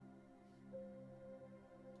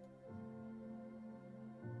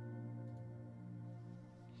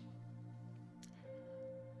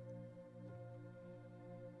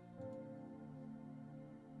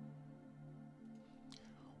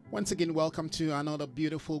Once again, welcome to another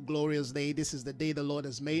beautiful, glorious day. This is the day the Lord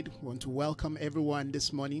has made. We want to welcome everyone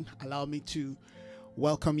this morning. Allow me to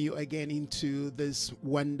welcome you again into this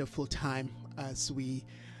wonderful time as we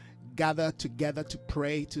gather together to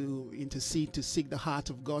pray, to intercede, to seek the heart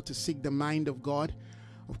of God, to seek the mind of God.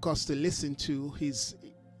 Of course, to listen to His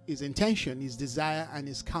intention, His desire, and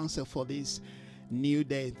His counsel for this new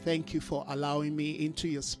day. Thank you for allowing me into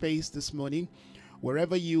your space this morning.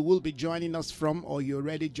 Wherever you will be joining us from, or you're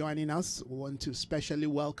already joining us, we want to especially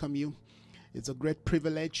welcome you. It's a great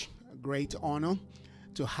privilege, a great honor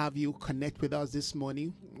to have you connect with us this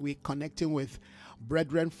morning. We're connecting with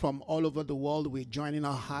brethren from all over the world. We're joining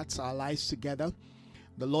our hearts, our lives together.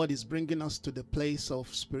 The Lord is bringing us to the place of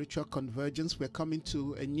spiritual convergence. We're coming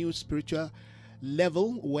to a new spiritual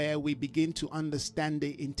level where we begin to understand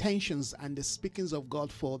the intentions and the speakings of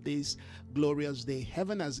God for this glorious day.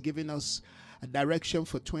 Heaven has given us a direction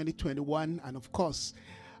for 2021 and of course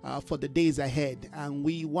for the days ahead, and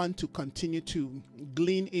we want to continue to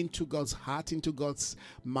glean into God's heart, into God's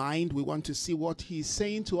mind. We want to see what He's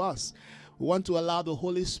saying to us. We want to allow the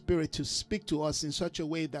Holy Spirit to speak to us in such a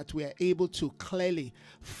way that we are able to clearly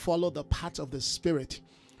follow the path of the Spirit.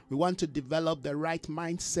 We want to develop the right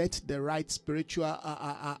mindset, the right spiritual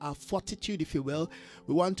fortitude, if you will.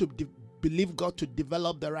 We want to believe God to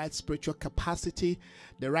develop the right spiritual capacity,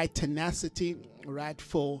 the right tenacity, right,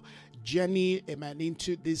 for journey, amen,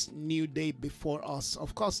 into this new day before us.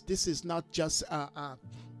 Of course, this is not just a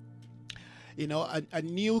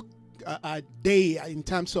new day in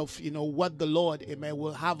terms of what the Lord, amen,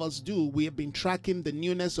 will have us do. We have been tracking the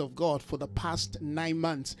newness of God for the past 9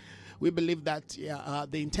 months. We believe that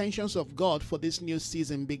the intentions of God for this new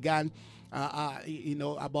season began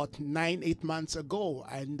about 9-8 months ago,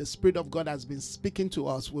 and the Spirit of God has been speaking to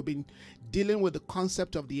us. We've been dealing with the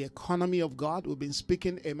concept of the economy of God. We've been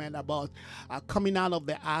speaking, amen, about coming out of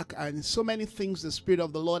the ark, and so many things the Spirit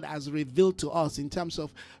of the Lord has revealed to us in terms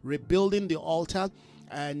of rebuilding the altar.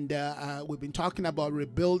 And we've been talking about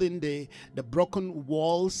rebuilding the broken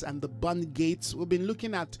walls and the burned gates. We've been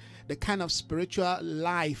looking at the kind of spiritual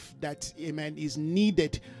life that, amen, is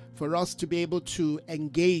needed for us to be able to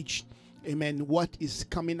engage, amen, what is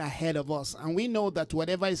coming ahead of us. And we know that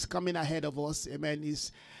whatever is coming ahead of us, amen,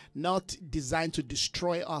 is not designed to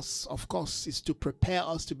destroy us. Of course, it's to prepare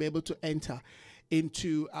us to be able to enter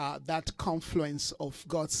into that confluence of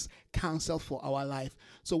God's counsel for our life.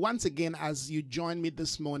 So once again, as you join me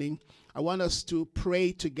this morning, I want us to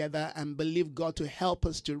pray together and believe God to help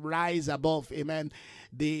us to rise above, amen,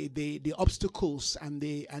 the obstacles and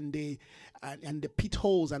the pit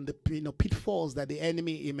holes and the pitfalls that the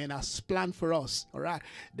enemy, amen, has planned for us. All right,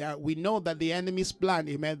 that we know that the enemy's plan,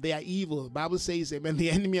 amen, they are evil. The Bible says, amen,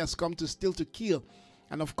 the enemy has come to steal, to kill,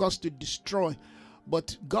 and of course to destroy.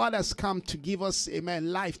 But God has come to give us,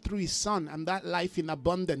 amen, life through His Son, and that life in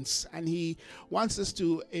abundance. And He wants us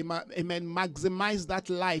to, amen, maximize that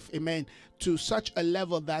life, amen, to such a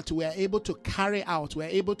level that we are able to carry out, we are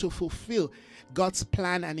able to fulfill God's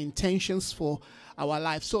plan and intentions for our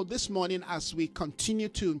life. So this morning, as we continue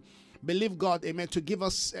to believe God, amen, to give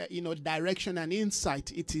us, direction and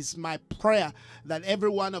insight, it is my prayer that every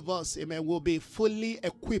one of us, amen, will be fully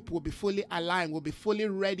equipped, will be fully aligned, will be fully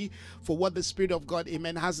ready for what the Spirit of God,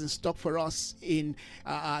 amen, has in stock for us in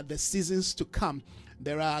the seasons to come.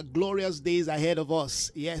 There are glorious days ahead of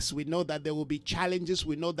us. Yes, we know that there will be challenges.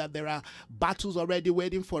 We know that there are battles already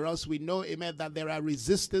waiting for us. We know, amen, that there are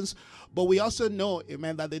resistance. But we also know,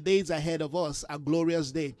 amen, that the days ahead of us are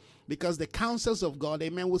glorious days, because the counsels of God,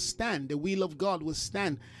 amen, will stand. The will of God will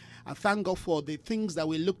stand. I thank God for the things that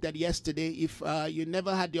we looked at yesterday. If you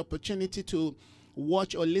never had the opportunity to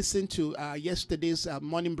watch or listen to yesterday's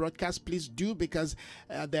morning broadcast, please do, because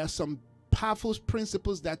there are some powerful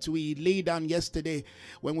principles that we laid down yesterday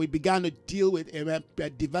when we began to deal with, amen,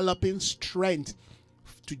 developing strength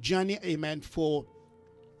to journey, amen, to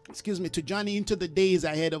journey into the days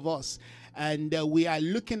ahead of us. And we are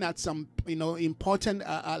looking at some, important,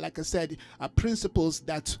 like I said, principles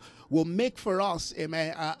that will make for us,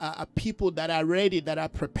 amen, people that are ready, that are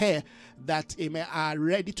prepared, that, amen, are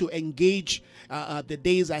ready to engage the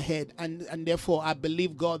days ahead. And therefore, I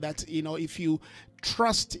believe, God, that, if you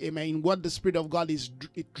trust, amen, in what the Spirit of God is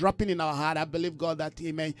dropping in our heart, I believe, God, that,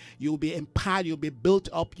 amen, you will be empowered, you'll be built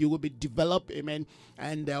up, you will be developed, amen,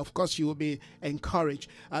 and of course you will be encouraged.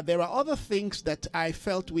 There are other things that I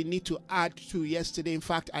felt we need to add to yesterday. In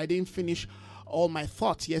fact, I didn't finish all my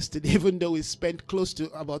thoughts yesterday, even though we spent close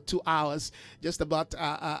to about 2 hours, just about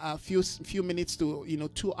a few minutes to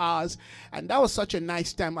 2 hours, and that was such a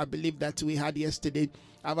nice time, I believe, that we had yesterday.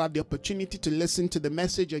 I've had the opportunity to listen to the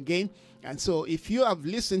message again. And so if you have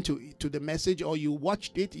listened to the message, or you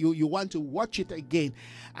watched it, you want to watch it again.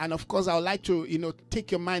 And of course, I would like to,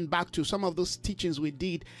 take your mind back to some of those teachings we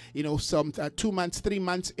did, some 2 months, 3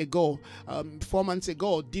 months ago, 4 months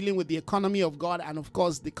ago, dealing with the economy of God, and of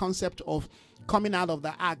course the concept of coming out of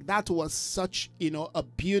the ark. That was such, a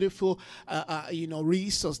beautiful,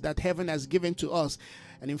 resource that heaven has given to us.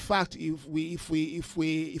 And in fact, if we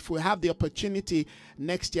have the opportunity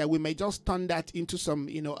next year, we may just turn that into some,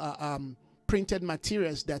 printed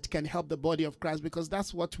materials that can help the body of Christ, because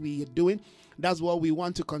that's what we are doing. That's what we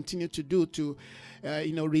want to continue to do, to,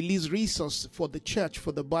 release resource for the church,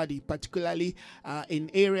 for the body, particularly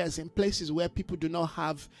in areas, in places where people do not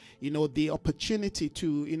have, the opportunity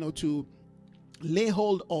to lay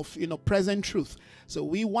hold of present truth. So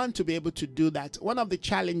we want to be able to do that. One of the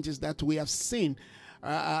challenges that we have seen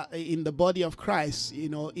in the body of Christ,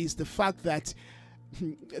 is the fact that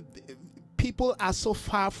people are so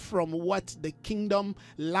far from what the kingdom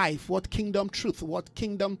life, what kingdom truth, what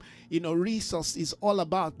kingdom resource is all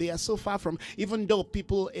about. They are so far from, even though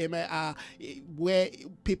people where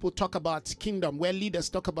people talk about kingdom, where leaders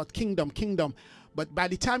talk about kingdom, but by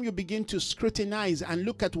the time you begin to scrutinize and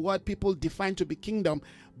look at what people define to be kingdom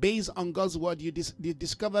based on God's word, you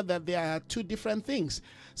discover that there are two different things.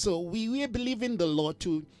 So we believe in the Lord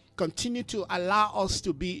to continue to allow us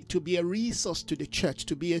to be a resource to the church,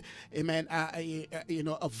 to be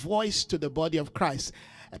a voice to the body of Christ,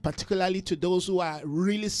 particularly to those who are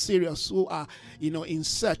really serious, who are in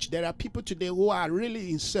search. There are people today who are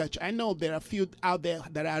really in search. I know there are a few out there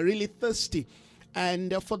that are really thirsty.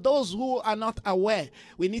 And for those who are not aware,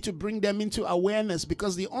 we need to bring them into awareness,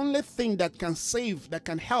 because the only thing that can save, that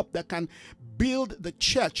can help, that can build the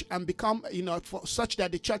church and become, for such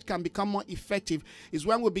that the church can become more effective, is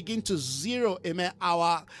when we begin to zero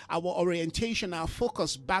our orientation, our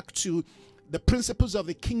focus back to the principles of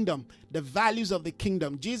the kingdom, the values of the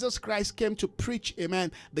kingdom. Jesus Christ came to preach,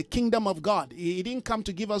 the kingdom of God. He didn't come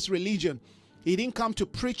to give us religion. He didn't come to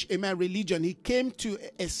preach, religion. He came to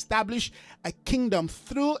establish a kingdom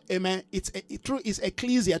through, through his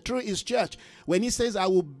ecclesia, through his church. When he says, I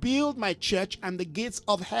will build my church and the gates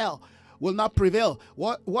of hell will not prevail.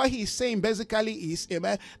 What he's saying basically is,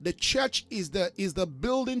 the church is the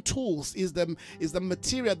building tools, is the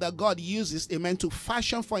material that God uses, to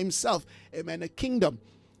fashion for himself, a kingdom.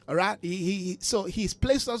 All right, so he's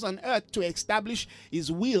placed us on earth to establish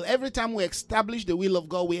his will. Every time we establish the will of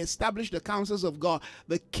God, we establish the counsels of God.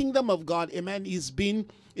 The kingdom of God, is being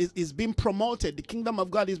promoted. The kingdom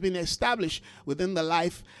of God is being established within the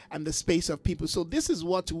life and the space of people. So this is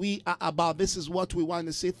what we are about. This is what we want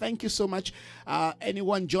to say. Thank you so much,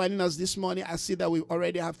 anyone joining us this morning. I see that we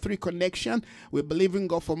already have 3 connections. We're believing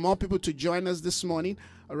God for more people to join us this morning.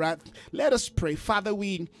 All right, let us pray. Father,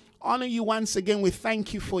 we honor you once again. We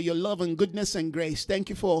thank you for your love and goodness and grace. Thank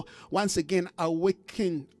you for once again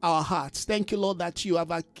awakening our hearts. Thank you, Lord, that you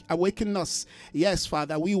have awakened us. Yes,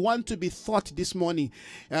 Father, we want to be taught this morning.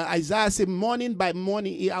 Isaiah said, morning by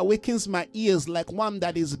morning, he awakens my ears like one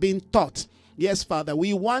that is being taught. Yes, Father,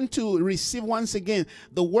 we want to receive once again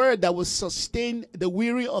the word that will sustain the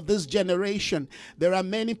weary of this generation. There are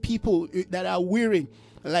many people that are weary.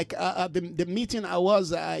 Like the meeting I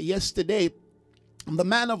was yesterday, the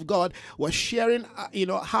man of God was sharing,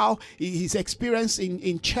 how his experience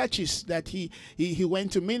in churches that he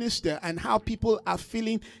went to minister, and how people are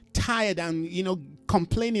feeling tired and,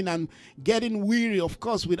 complaining and getting weary, of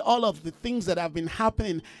course, with all of the things that have been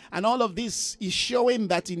happening. And all of this is showing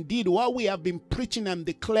that indeed what we have been preaching and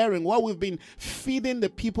declaring, what we've been feeding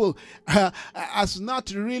the people, has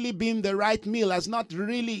not really been the right meal, has not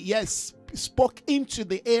really, spoke into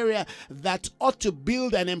the area that ought to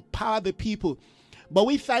build and empower the people. But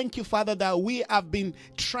we thank you, Father, that we have been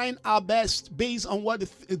trying our best based on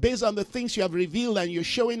the things you have revealed, and you're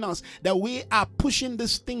showing us that we are pushing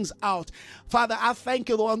these things out. Father, I thank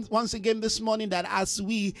you once again this morning that as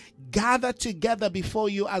we gather together before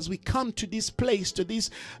you, as we come to this place, to this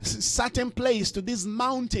certain place, to this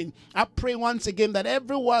mountain, I pray once again that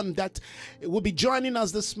everyone that will be joining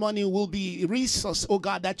us this morning will be resourced, oh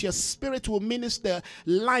God, that your spirit will minister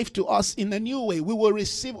life to us in a new way. We will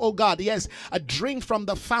receive, oh God, yes, a drink from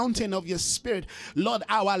the fountain of your spirit. Lord,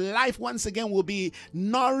 our life once again will be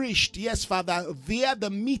nourished, yes, Father, via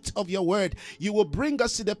the meat of your word. You will bring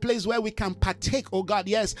us to the place where we can partake, oh God,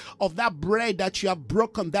 yes, of that bread that you have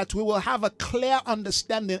broken, that we will have a clear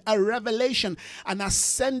understanding, a revelation, an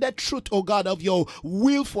ascended truth, oh God, of your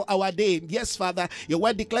will for our day. Yes, Father, your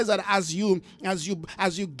word declares that as you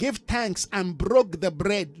give thanks and broke the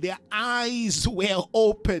bread, their eyes were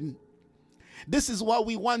open. This is what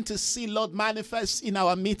we want to see, Lord, manifest in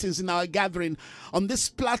our meetings, in our gathering, on this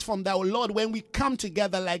platform, that, Lord, when we come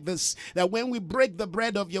together like this, that when we break the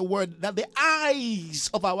bread of your word, that the eyes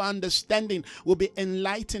of our understanding will be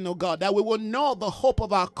enlightened, oh God, that we will know the hope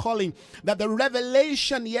of our calling, that the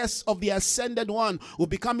revelation, yes, of the ascended one will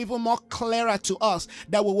become even more clearer to us,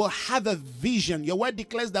 that we will have a vision. Your word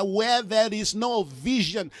declares that where there is no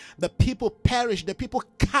vision, the people perish, the people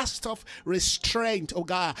cast off restraint, oh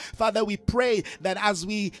God. Father, we pray that as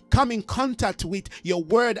we come in contact with your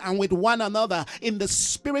word and with one another in the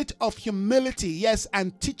spirit of humility, yes,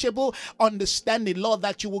 and teachable understanding, Lord,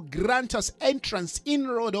 that you will grant us entrance,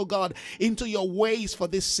 inroad, oh God, into your ways for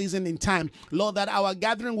this season in time. Lord, that our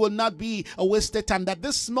gathering will not be a wasted time, that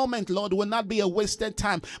this moment, Lord, will not be a wasted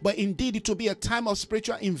time, but indeed it will be a time of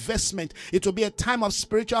spiritual investment. It will be a time of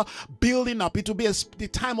spiritual building up. It will be the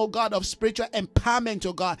time, oh God, of spiritual empowerment,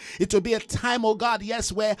 oh God. It will be a time, oh God,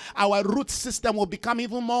 yes, where our root system will become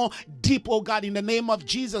even more deep, oh God, in the name of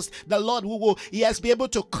Jesus. The Lord, we will, yes, be able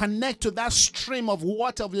to connect to that stream of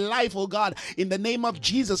water of life, oh God, in the name of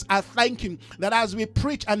Jesus. I thank you that as we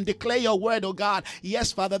preach and declare your word, oh God,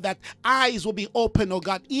 yes, Father, that eyes will be open, oh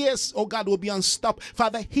God, ears, oh God, will be unstopped.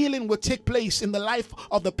 Father, healing will take place in the life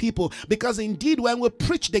of the people, because indeed when we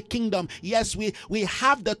preach the kingdom, yes, we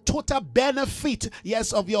have the total benefit,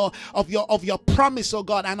 yes, of your promise, oh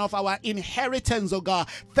God, and of our inheritance, oh God.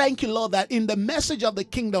 Thank you, Lord, that in the message of the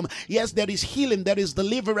kingdom, yes, there is healing, there is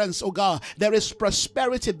deliverance, oh God, there is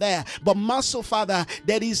prosperity there, but also, Father,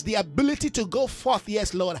 there is the ability to go forth,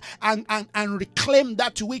 yes, Lord, and reclaim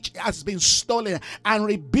that which has been stolen and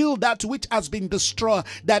rebuild that which has been destroyed.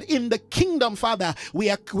 That in the kingdom, Father, we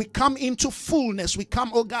come into fullness. We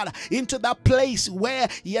come, oh God, into that place where,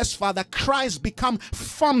 yes, Father, Christ become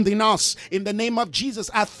formed in us. In the name of Jesus,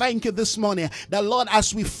 I thank you this morning that, Lord,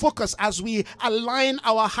 as we focus, as we align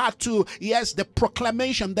our heart to, yes, the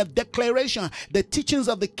proclamation, the declaration, the teachings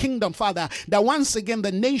of the kingdom, Father, that once again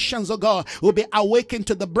the nations, oh God, will be awakened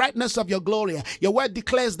to the brightness of your glory. Your word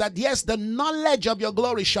declares that, yes, the knowledge of your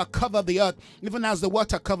glory shall cover the earth, even as the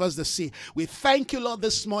water covers the sea. We thank you, Lord,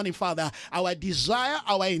 this morning, Father. Our desire,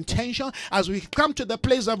 our intention, as we come to the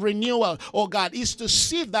place of renewal, oh God, is to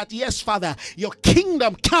see that, yes, Father, your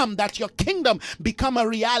kingdom come, that your kingdom become a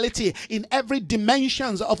reality in every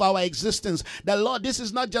dimensions of our existence. The Lord, this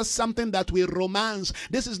is not just something that we romance.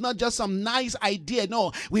 This is not just some nice idea.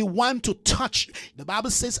 No, we want to touch. The Bible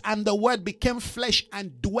says, and the word became flesh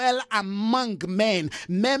and dwell among men.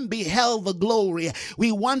 Men beheld the glory.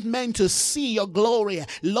 We want men to see your glory.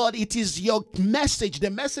 Lord, it is your message, the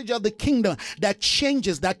message of the kingdom, that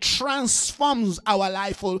changes, that transforms our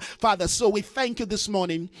life, oh Father. So we thank you this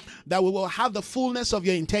morning that we will have the fullness of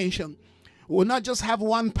your intention. We will not just have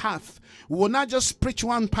one path. We will not just preach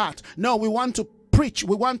one part. No, we want to preach,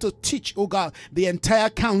 we want to teach, oh God, the entire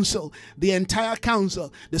counsel, the entire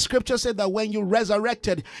counsel. The scripture said that when you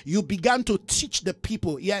resurrected, you began to teach the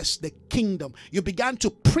people, yes, the kingdom. You began to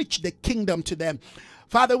preach the kingdom to them.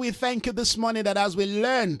 Father, we thank you this morning that as we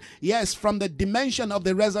learn, yes, from the dimension of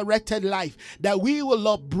the resurrected life, that we will,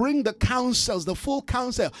 Lord, bring the counsels, the full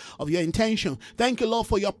counsel of your intention. Thank you, Lord,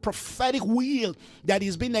 for your prophetic will that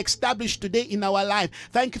is being established today in our life.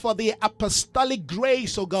 Thank you for the apostolic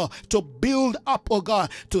grace, oh God, to build up, oh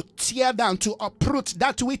God, to tear down, to uproot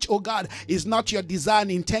that which, oh God, is not your desire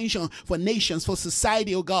and intention for nations, for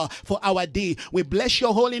society, oh God, for our day. We bless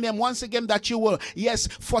your holy name once again that you will, yes,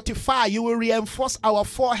 fortify, you will reinforce our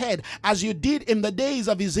forehead as you did in the days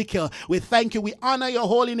of Ezekiel. We thank you. We honor your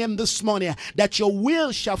holy name this morning, that your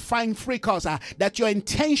will shall find free course, that your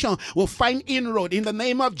intention will find inroad in the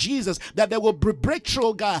name of Jesus, that there will be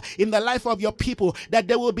breakthrough, God, in the life of your people, that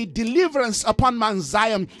there will be deliverance upon Mount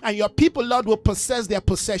Zion, and your people, Lord, will possess their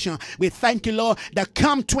possession. We thank you, Lord, that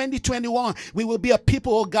come 2021, we will be a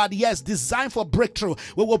people, oh God, yes, designed for breakthrough.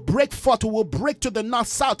 We will break forth. We will break to the north,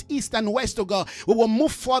 south, east, and west, oh God. We will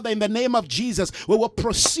move further in the name of Jesus. We will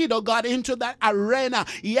proceed, oh God, into that arena,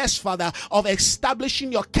 yes, Father, of establishing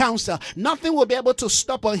your counsel. Nothing will be able to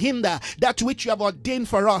stop or hinder that which you have ordained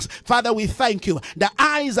for us. Father, we thank you. The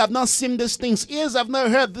eyes have not seen these things, ears have not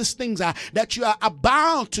heard these things that you are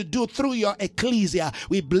about to do through your ecclesia.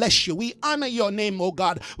 We bless you. We honor your name, oh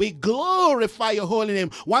God. We glorify your holy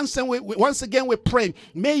name. Once again, we pray,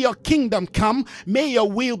 may your kingdom come, may your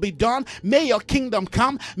will be done, may your kingdom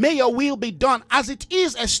come, may your will be done as it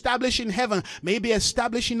is established in heaven, may it be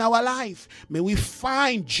established in our life. May we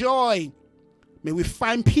find joy, May we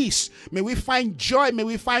find peace. May we find joy. May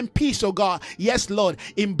we find peace, oh God. Yes, Lord,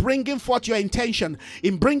 in bringing forth your intention,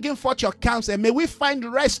 in bringing forth your counsel. May we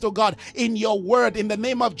find rest, oh God, in your word, in the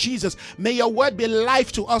name of Jesus. May your word be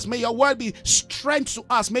life to us. May your word be strength to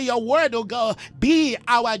us. May your word, oh God, be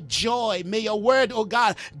our joy. May your word, oh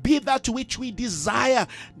God, be that which we desire,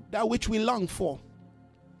 that which we long for.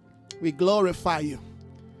 We glorify you.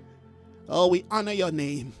 Oh, we honor your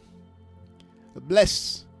name.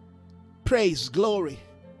 Bless, praise, glory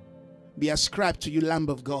be ascribed to you, Lamb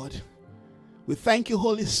of God. We thank you,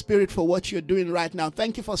 Holy Spirit, for what you're doing right now.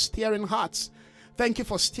 Thank you for stirring hearts. Thank you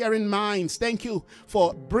for stirring minds. Thank you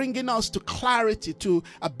for bringing us to clarity, to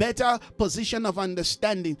a better position of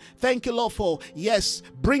understanding. Thank you, Lord, for, yes,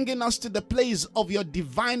 bringing us to the place of your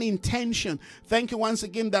divine intention. Thank you once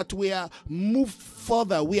again that we are moved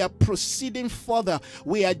further. We are proceeding further.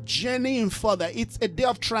 We are journeying further. It's a day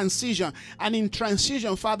of transition. And in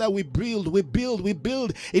transition, Father, we build.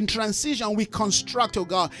 In transition, we construct, oh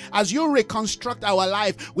God. As you reconstruct our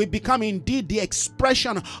life, we become indeed the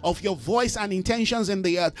expression of your voice and intentions in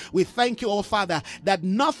the earth. We thank you, oh Father, that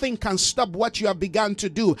nothing can stop what you have begun to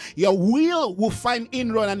do. Your will find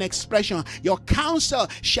inroad and expression. Your counsel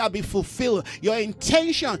shall be fulfilled. Your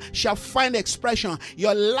intention shall find expression.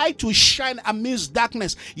 Your light will shine amidst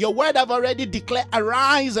darkness. Your word have already declared,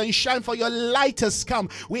 arise and shine, for your light has come.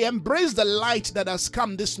 We embrace the light that has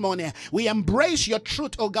come this morning. We embrace your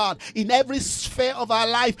truth, oh God, in every sphere of our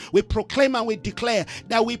life. We proclaim and we declare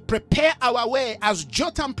that we prepare our way as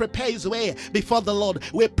Jotham prepares his way before the Lord.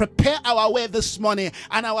 We prepare our way this morning,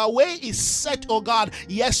 and our way is set, oh God,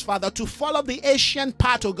 yes, Father, to follow the ancient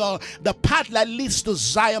path, oh God, the path that leads to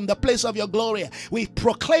Zion, the place of your glory. We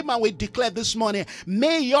proclaim and we declare this morning,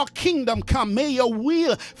 may your kingdom come, may your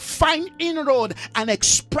will find inroad and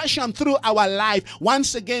expression through our life.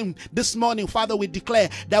 Once again this morning, Father, we declare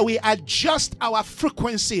that we adjust our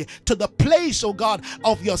frequency to the place, oh God,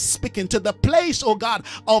 of your speaking, to the place, oh God,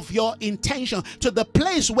 of your intention, to the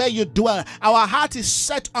place where you dwell. Our heart is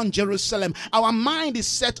set on Jerusalem. Our mind is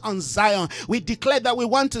set on Zion. We declare that we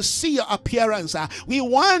want to see your appearance. We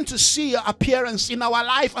want to see your appearance in our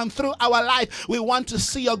life and through our life. We want to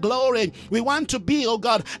see your glory. We want to be, oh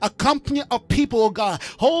God, a company of people, oh God,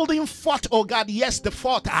 holding forth, oh God, yes, the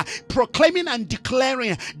fort, proclaiming and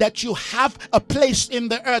declaring that you have a place in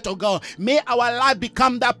the earth, oh God. May our life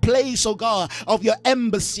become that place, oh God, of your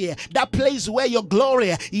embassy, that place where your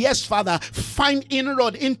glory, yes, Father, find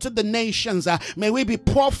inroad into the nations. May we be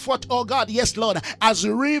poured forth, oh God, yes, Lord, as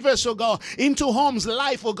rivers, oh God, into homes,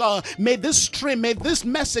 life, oh God. May this stream, may this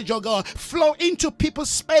message, oh God, flow into people's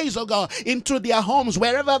space, oh God, into their homes,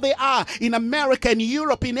 wherever they are, in America, in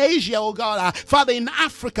Europe, in Asia, oh God, Father, in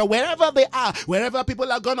Africa, wherever they are, wherever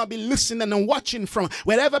people are gonna be listening and watching from,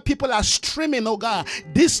 wherever people are streaming, oh God,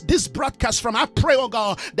 this broadcast from, I pray, oh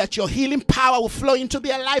God, that your healing power will flow into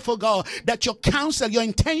their life, oh God, that your counsel, your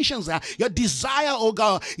intentions, your desire, oh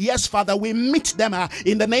God, yes, Father, we meet them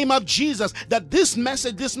in the name of Jesus, that this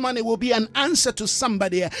message this morning will be an answer to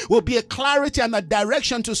somebody, will be a clarity and a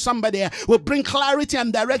direction to somebody, will bring clarity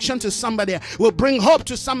and direction to somebody, will bring hope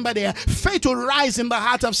to somebody, faith will rise in the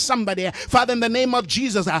heart of somebody. Father, in the name of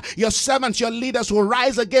Jesus, your servants, your leaders will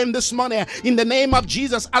rise again this morning in the name of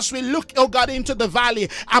Jesus, as we look, oh God, into the valley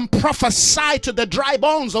and prophesy to the dry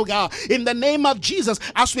bones, oh God, in the name of Jesus,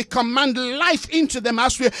 as we command life into them,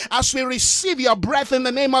 as we receive your breath in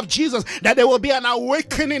the name of Jesus, that there will be an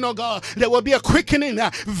awakening, oh God, there will be a quickening,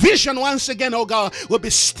 vision once again, oh God, will be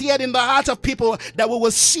stirred in the heart of people, that we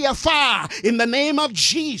will see afar in the name of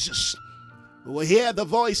Jesus. We will hear the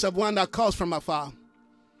voice of one that calls from afar.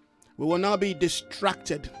 We will not be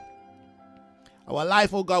distracted. Our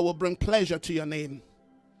life, oh God, will bring pleasure to your name.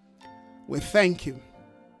 We thank you.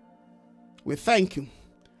 We thank you.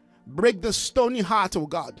 Break the stony heart, oh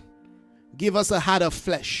God. Give us a heart of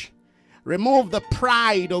flesh. Remove the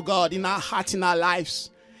pride, oh God, in our heart, in our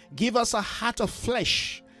lives. Give us a heart of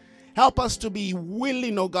flesh. Help us to be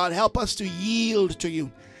willing, oh God. Help us to yield to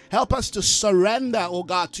you. Help us to surrender, oh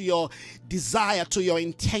God, to your desire, to your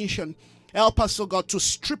intention. Help us, oh God, to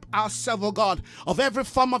strip ourselves, oh God, of every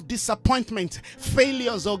form of disappointment,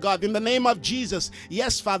 failures, oh God, in the name of Jesus.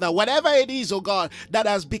 Yes, Father, whatever it is, oh God, that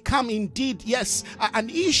has become indeed, yes, an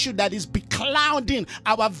issue that is beclouding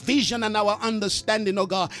our vision and our understanding, oh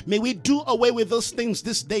God. May we do away with those things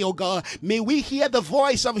this day, oh God. May we hear the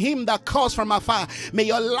voice of him that calls from afar. May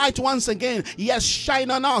your light once again, yes,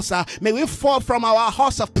 shine on us. May we fall from our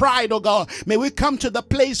horse of pride, oh God. May we come to the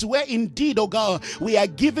place where indeed, oh God, we are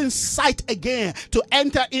given sight again to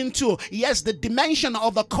enter into, yes, the dimension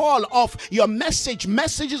of the call of your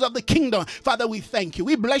messages of the kingdom. Father, we thank you.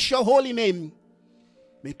 We bless your holy name.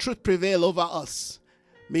 May truth prevail over us.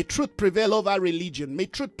 May truth prevail over religion. May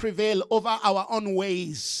truth prevail over our own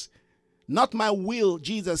ways. Not my will,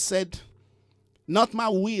 Jesus said. Not my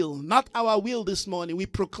will, not our will this morning. We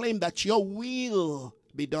proclaim that your will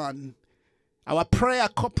be done. Our prayer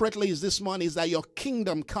corporately is this morning is that your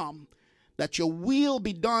kingdom come, that your will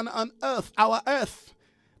be done on earth, our earth,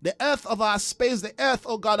 the earth of our space, the earth,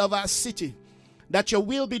 oh God, of our city. That your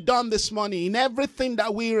will be done this morning in everything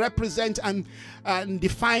that we represent and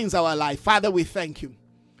defines our life. Father, we thank you.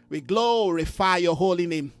 We glorify your holy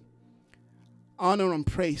name. Honor and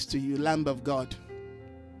praise to you, Lamb of God.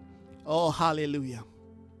 Oh, hallelujah.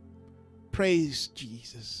 Praise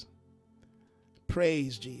Jesus.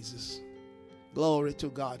 Praise Jesus. Glory to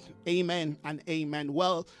God. Amen and amen.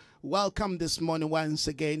 Well, welcome this morning once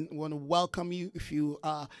again. I want to welcome you if you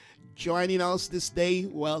are joining us this day.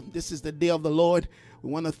 Well, this is the day of the Lord. We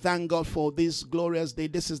want to thank God for this glorious day.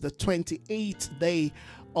 This is the 28th day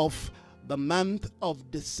of the month of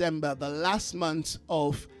December, the last month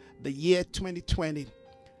of the year 2020.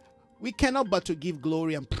 We cannot but to give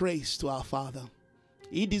glory and praise to our Father.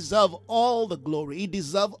 He deserves all the glory. He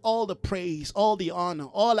deserves all the praise, all the honor,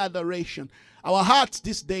 all adoration. Our hearts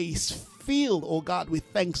this day is filled, oh God, with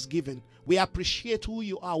thanksgiving. We appreciate who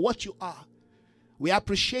you are, what you are. We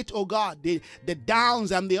appreciate, oh God, the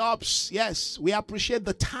downs and the ups. Yes, we appreciate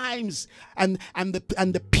the times and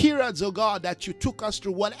the periods, oh God, that you took us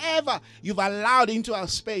through. Whatever you've allowed into our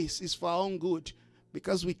space is for our own good,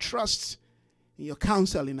 because we trust in your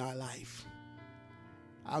counsel in our life.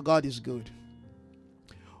 Our God is good.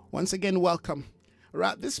 Once again, welcome.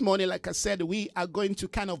 Right, this morning, like I said, we are going to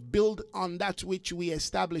kind of build on that which we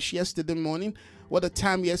established yesterday morning. What a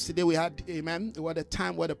time yesterday we had, amen. What a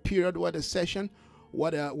time, what a period, what a session,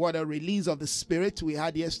 what a release of the Spirit we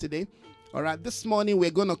had yesterday. All right, this morning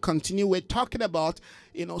we're going to continue. We're talking about,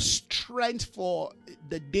 strength for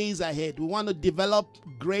the days ahead. We want to develop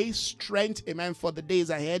grace, strength, amen, for the days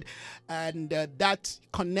ahead. And that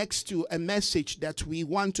connects to a message that we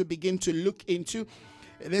want to begin to look into.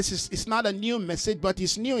 It's not a new message, but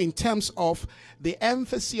it's new in terms of the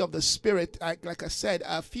emphasis of the Spirit. Like I said,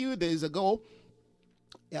 a few days ago,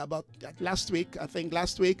 about last week,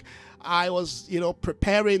 I was,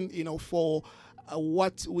 preparing, for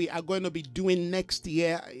what we are going to be doing next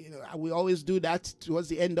year. We always do that towards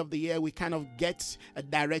the end of the year. We kind of get a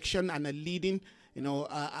direction and a leading,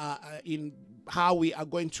 in how we are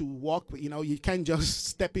going to walk. You can't just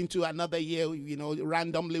step into another year,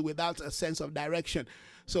 randomly without a sense of direction.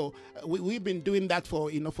 So we've been doing that for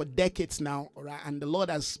decades now, right? And the Lord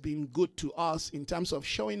has been good to us in terms of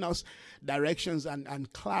showing us directions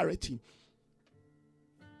and clarity.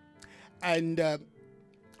 And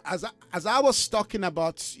as I was talking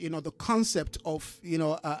about, the concept of,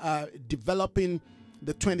 developing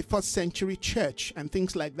the 21st century church and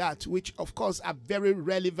things like that, which of course are very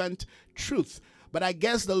relevant truth. But I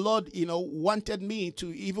guess the Lord, wanted me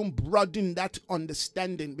to even broaden that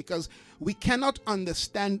understanding, because we cannot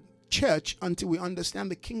understand church until we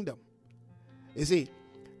understand the kingdom. You see,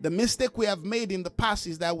 the mistake we have made in the past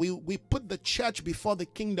is that we put the church before the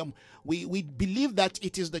kingdom. We believe that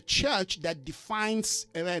it is the church that defines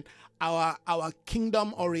our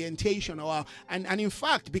kingdom orientation, and in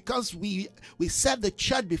fact, because we set the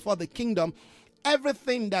church before the kingdom,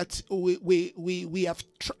 everything that we have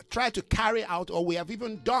tried to carry out, or we have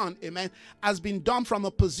even done, amen, has been done from a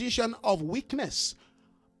position of weakness,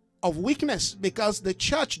 because the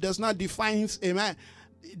church does not define, amen,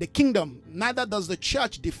 the kingdom. Neither does the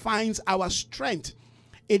church defines our strength.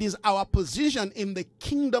 It is our position in the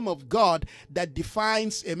kingdom of God that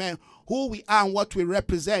defines, amen, who we are and what we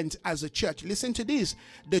represent as a church. Listen to this.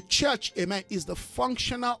 The church, amen, is the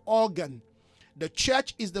functional organ. The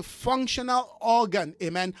church is the functional organ,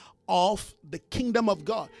 amen, of the kingdom of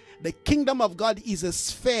God. The kingdom of God is a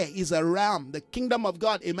sphere, is a realm. The kingdom of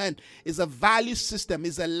God, amen, is a value system,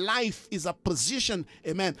 is a life, is a position,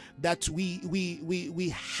 amen, that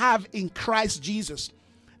we have in Christ Jesus.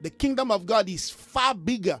 The kingdom of God is far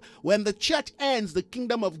bigger. When the church ends, the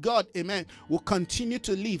kingdom of God, amen, will continue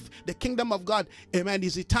to live. The kingdom of God, amen,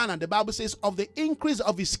 is eternal. The Bible says, of the increase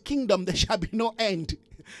of his kingdom, there shall be no end.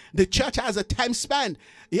 The church has a time span.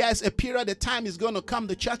 Yes, a period of time is going to come.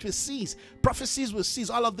 The church will cease. Prophecies will cease.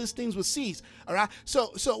 All of these things will cease. All right.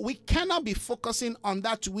 So we cannot be focusing on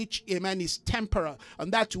that which, amen, is temporal,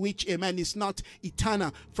 on that which, amen, is not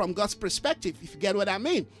eternal from God's perspective, if you get what I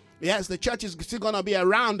mean. Yes, the church is still going to be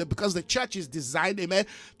around because the church is designed, amen,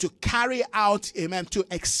 to carry out, amen, to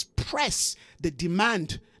express the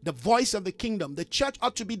demand, the voice of the kingdom. The church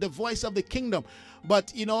ought to be the voice of the kingdom.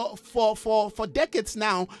 But, for decades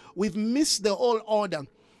now, we've missed the whole order.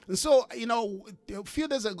 And so, a few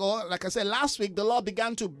days ago, like I said, last week, the Lord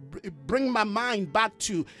began to bring my mind back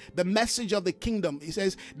to the message of the kingdom. He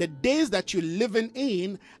says, the days that you're living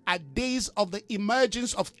in are days of the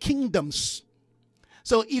emergence of kingdoms.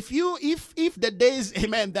 So if the days,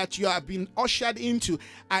 amen, that you have been ushered into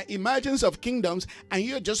are emergence of kingdoms and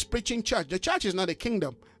you're just preaching church, the church is not a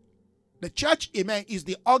kingdom. The church, amen, is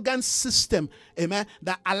the organ system, amen,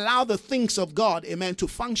 that allow the things of God, amen, to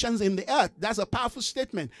function in the earth. That's a powerful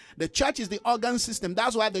statement. The church is the organ system.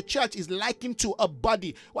 That's why the church is likened to a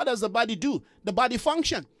body. What does the body do? The body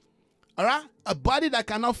function. All right? A body that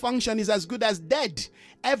cannot function is as good as dead.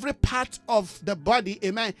 Every part of the body,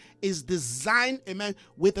 amen, is designed, amen,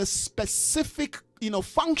 with a specific,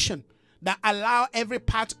 function that allow every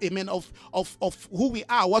part, amen, of who we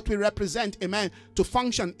are, what we represent, amen, to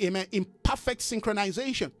function, amen, in perfect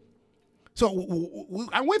synchronization. So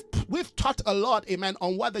we've taught a lot, amen,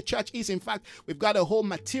 on what the church is. In fact, we've got a whole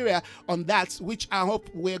material on that, which I hope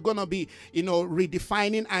we're going to be,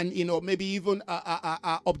 redefining and, maybe even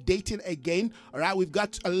updating again. All right, we've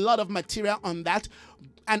got a lot of material on that.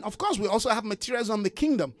 And of course, we also have materials on the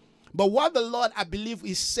kingdom. But what the Lord, I believe,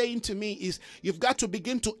 is saying to me is you've got to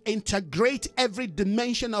begin to integrate every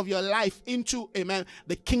dimension of your life into, amen,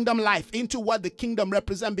 the kingdom life, into what the kingdom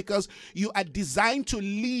represents, because you are designed to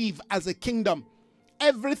live as a kingdom.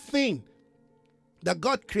 Everything that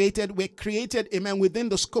God created, we're created, amen, within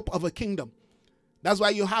the scope of a kingdom. That's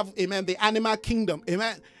why you have, amen, the animal kingdom,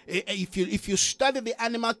 amen. If you study the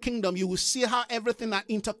animal kingdom, you will see how everything are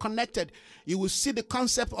interconnected. You will see the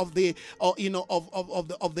concept of the, of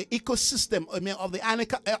the ecosystem, amen, of the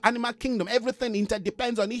animal kingdom. Everything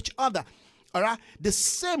interdepends on each other. All right. The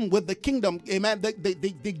same with the kingdom, amen.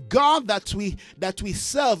 The God that we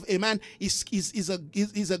serve, amen, is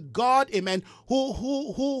a God, amen,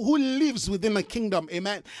 who lives within a kingdom,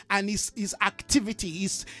 amen, and his activity,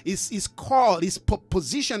 his call, his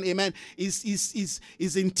position, amen, his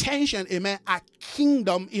intention, amen, are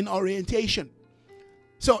kingdom in orientation.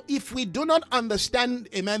 So if we do not understand,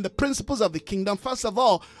 amen, the principles of the kingdom, first of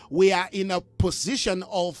all, we are in a position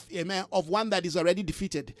of, amen, of one that is already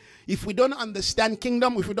defeated. If we don't understand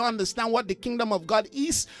kingdom, if we don't understand what the kingdom of God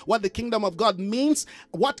is, what the kingdom of God means,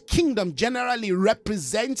 what kingdom generally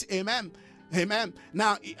represents, amen. Amen.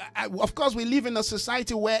 Now, of course, we live in a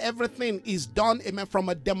society where everything is done, amen, from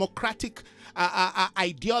a democratic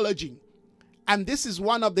ideology. And this is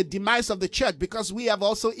one of the demise of the church, because we have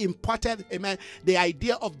also imported, amen, the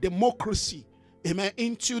idea of democracy, amen,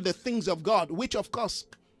 into the things of God, which of course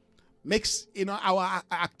makes, our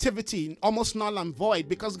activity almost null and void,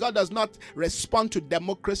 because God does not respond to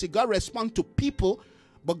democracy. God responds to people.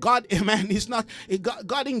 But God, amen,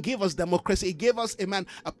 God didn't give us democracy. He gave us, amen,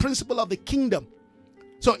 a principle of the kingdom.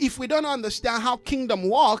 So if we don't understand how kingdom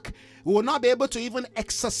work, we will not be able to even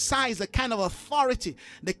exercise the kind of authority,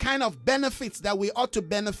 the kind of benefits that we ought to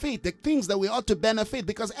benefit, the things that we ought to benefit,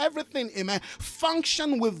 because everything, amen,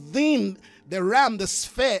 function within the realm, the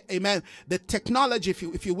sphere, amen, the technology,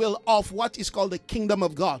 if you will, of what is called the kingdom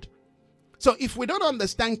of God. So if we don't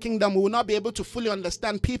understand kingdom, we will not be able to fully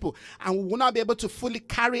understand people, and we will not be able to fully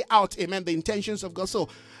carry out, amen, the intentions of God. So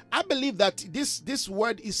I believe that this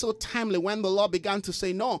word is so timely when the Lord began to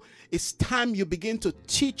say, no, it's time you begin to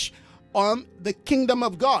teach on the kingdom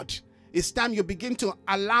of God. It's time you begin to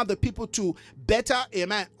allow the people to better,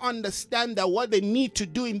 amen, understand that what they need to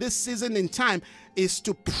do in this season in time is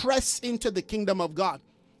to press into the kingdom of God.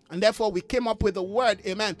 And therefore we came up with a word,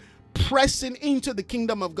 amen, pressing into the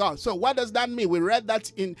kingdom of God. So what does that mean? We read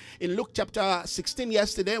that in Luke chapter 16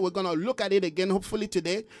 yesterday. We're going to look at it again, hopefully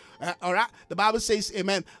today. All right. The Bible says,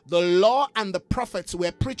 amen, the law and the prophets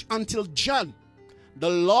were preached until John. The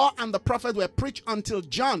law and the prophets were preached until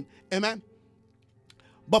John. Amen.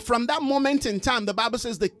 But from that moment in time, the Bible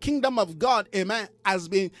says the kingdom of God, amen, has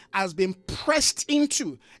been pressed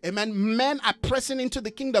into. Amen. Men are pressing into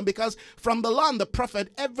the kingdom, because from the law and the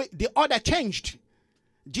prophet, the order changed.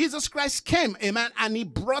 Jesus Christ came, amen, and he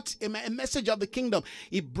brought, amen, a message of the kingdom.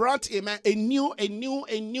 He brought, amen, a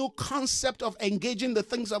new concept of engaging the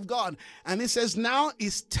things of God. And he says, now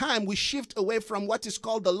it's time we shift away from what is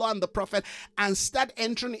called the law and the prophet and start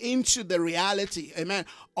entering into the reality, amen,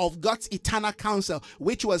 of God's eternal counsel,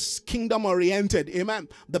 which was kingdom oriented, amen.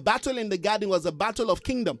 The battle in the garden was a battle of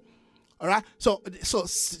kingdom. All right. So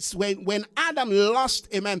when Adam lost,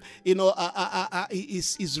 amen,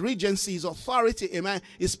 his regency, his authority, amen,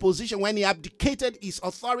 his position, when he abdicated his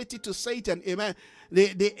authority to Satan, amen,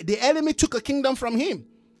 the enemy took a kingdom from him.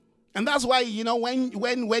 And that's why,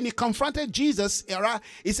 when he confronted Jesus, all right,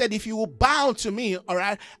 he said, if you will bow to me, all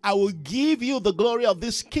right, I will give you the glory of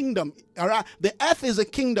this kingdom. All right. The earth is a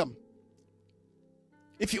kingdom.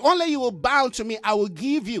 If you only you will bow to me, I will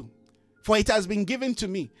give you. For it has been given to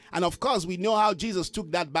me. And of course, we know how Jesus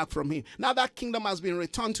took that back from him. Now that kingdom has been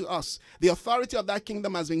returned to us. The authority of that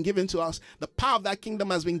kingdom has been given to us. The power of that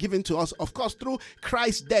kingdom has been given to us. Of course, through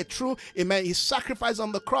Christ's death, through, amen, his sacrifice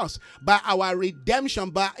on the cross, by our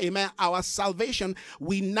redemption, by, amen, our salvation,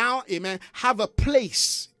 we now, amen, have a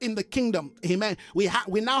place in the kingdom. Amen. We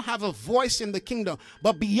now have a voice in the kingdom.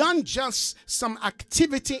 But beyond just some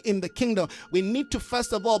activity in the kingdom, we need to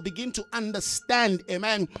first of all begin to understand,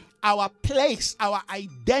 amen, our place, our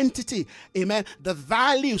identity, amen, the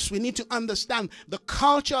values. We need to understand the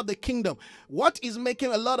culture of the kingdom. What is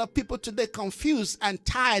making a lot of people today confused and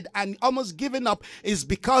tired and almost giving up is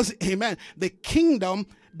because, amen, the kingdom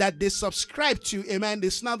that they subscribe to, amen,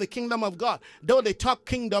 it's not the kingdom of God. Though they talk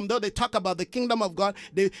kingdom, though they talk about the kingdom of God,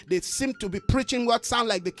 they seem to be preaching what sound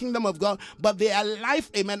like the kingdom of God, but their life,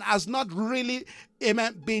 amen, has not really,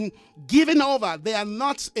 amen, been given over. They are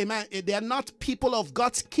not, amen, they are not people of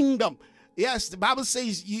God's kingdom. Yes, the Bible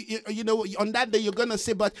says, you know, on that day you're going to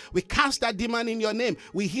say, but we cast that demon in your name.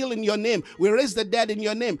 We heal in your name. We raise the dead in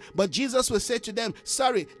your name. But Jesus will say to them,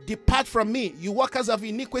 sorry, depart from me, you workers of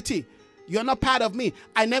iniquity. You're not part of me.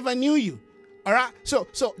 I never knew you. All right. So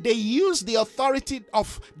they use the authority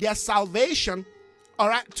of their salvation, all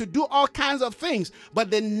right, to do all kinds of things, but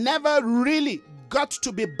they never really got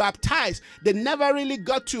to be baptized. They never really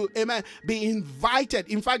got to, amen, be invited.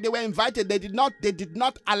 In fact, they were invited. They did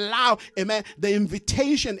not allow, amen, the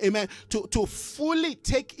invitation, amen, to fully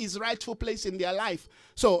take his rightful place in their life.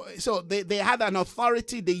 So they had an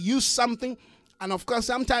authority. They used something. And of course,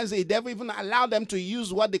 sometimes the devil even allow them to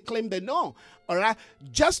use what they claim they know, all right,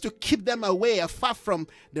 just to keep them away, far from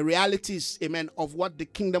the realities, amen, of what the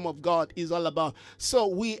kingdom of God is all about. So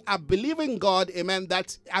we are believing God, amen,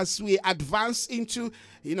 that as we advance into,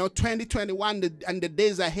 2021 and the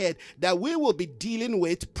days ahead, that we will be dealing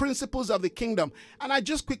with principles of the kingdom. And I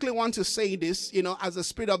just quickly want to say this, as the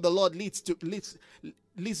Spirit of the Lord leads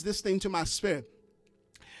this thing to my spirit.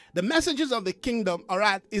 The messages of the kingdom, all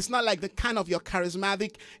right, it's not like the kind of your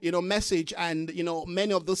charismatic, message and,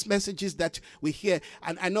 many of those messages that we hear.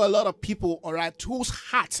 And I know a lot of people, all right, whose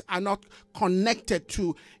hearts are not connected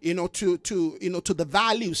to, to the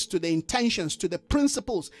values, to the intentions, to the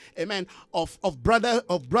principles, amen, of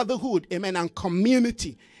brotherhood, amen, and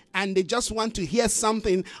community. And they just want to hear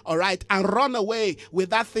something, all right, and run away with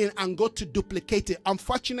that thing and go to duplicate it.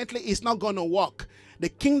 Unfortunately, it's not going to work. The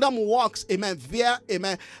kingdom works, amen, via,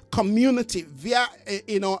 amen, community, via,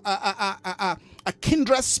 a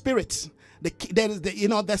kindred spirit.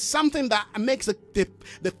 There's something that makes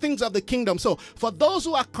the things of the kingdom. So for those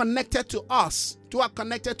who are connected to us, who are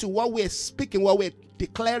connected to what we're speaking, what we're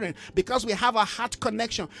declaring, because we have a heart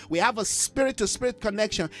connection, we have a spirit-to-spirit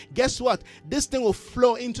connection, guess what? This thing will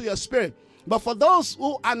flow into your spirit. But for those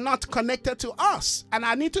who are not connected to us, and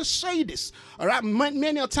I need to say this, all right,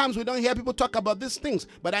 many times we don't hear people talk about these things,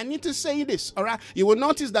 but I need to say this, all right, you will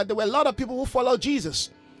notice that there were a lot of people who follow Jesus,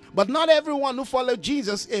 but not everyone who followed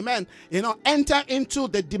Jesus, amen, enter into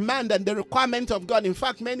the demand and the requirement of God. In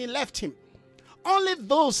fact, many left him. Only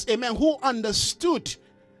those, amen, who understood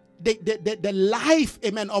the life,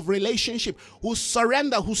 amen, of relationship, who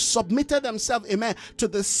surrender, who submitted themselves, amen, to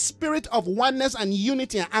the spirit of oneness and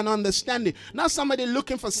unity and understanding. Not somebody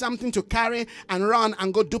looking for something to carry and run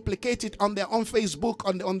and go duplicate it on their own Facebook,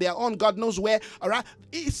 on their own God knows where, all right?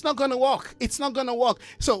 It's not going to work. It's not going to work.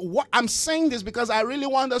 So what I'm saying this because I really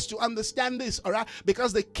want us to understand this, all right?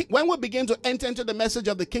 Because when we begin to enter into the message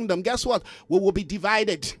of the kingdom, guess what? We will be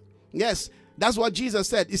divided. Yes. That's what Jesus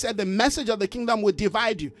said. He said the message of the kingdom will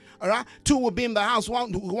divide you. All right? Two will be in the house.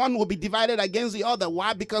 One will be divided against the other.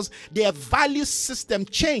 Why? Because their value system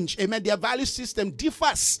change. Amen. Their value system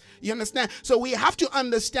differs. You understand? So we have to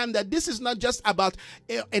understand that this is not just about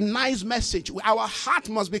a nice message. Our heart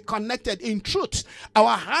must be connected in truth.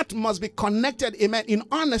 Our heart must be connected, amen, in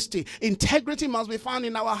honesty. Integrity must be found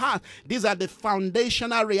in our heart. These are the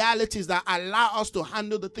foundational realities that allow us to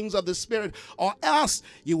handle the things of the Spirit. Or else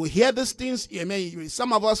you will hear these things. Amen.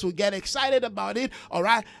 Some of us will get excited about it, all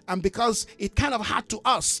right, and because it kind of hard to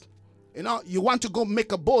us. You want to go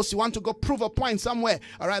make a boast. You want to go prove a point somewhere.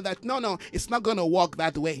 All right. That no, it's not going to work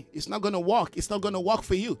that way. It's not going to work. It's not going to work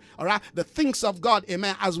for you. All right. The things of God,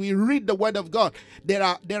 amen. As we read the word of God, there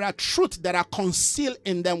are truths that are concealed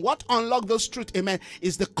in them. What unlock those truths, amen,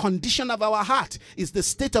 is the condition of our heart, is the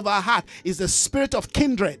state of our heart, is the spirit of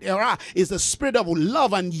kindred, all right, is the spirit of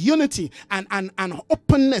love and unity and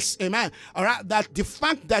openness, amen. All right. That the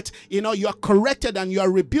fact that, you are corrected and you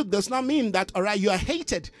are rebuked does not mean that, all right, you are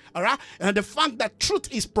hated. All right. And the fact that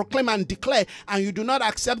truth is proclaimed and declared and you do not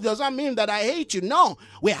accept does not mean that I hate you. No,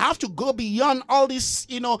 we have to go beyond all these,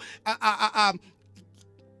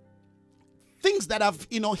 things that have,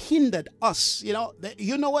 hindered us. You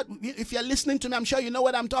know what? If you're listening to me, I'm sure you know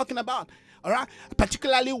what I'm talking about. All right,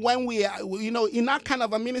 particularly when we are, in that kind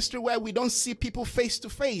of a ministry where we don't see people face to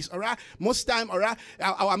face. All right, most time, all right,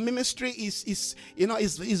 our ministry is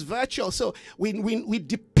virtual. So we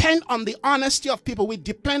depend on the honesty of people. We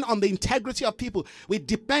depend on the integrity of people. We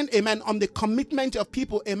depend, amen, on the commitment of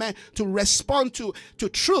people, amen, to respond to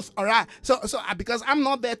truth. All right, so because I'm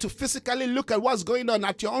not there to physically look at what's going on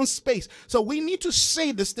at your own space. So we need to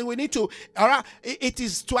say this thing. We need to, all right, it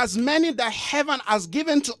is to as many that heaven has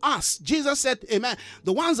given to us. Jesus said, amen,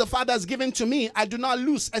 the ones the Father has given to me, I do not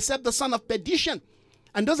lose except the son of perdition.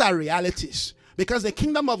 And those are realities. Because the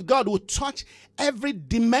kingdom of God will touch every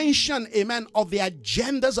dimension, amen, of the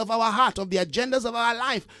agendas of our heart, of the agendas of our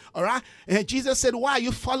life. All right. And Jesus said, why are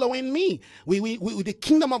you following me? The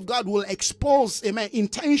kingdom of God will expose, amen,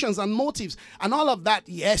 intentions and motives and all of that.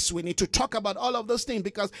 Yes, we need to talk about all of those things,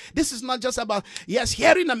 because this is not just about, yes,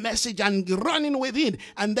 hearing a message and running with it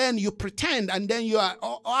and then you pretend and then you are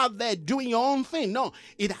out there doing your own thing. No,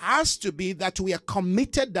 it has to be that we are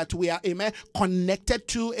committed, that we are, amen, connected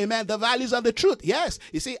to, amen, the values of the truth. Yes,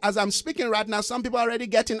 you see, as I'm speaking right now, some people are already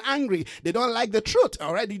getting angry. They don't like the truth.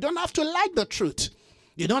 All right, you don't have to like the truth.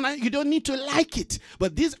 You don't need to like it.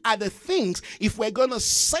 But these are the things, if we're going to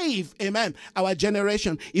save, amen, our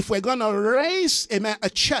generation, if we're going to raise, amen, a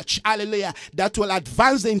church, hallelujah, that will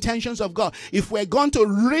advance the intentions of God, if we're going to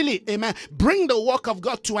really, amen, bring the work of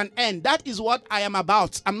God to an end, that is what I am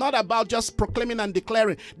about. I'm not about just proclaiming and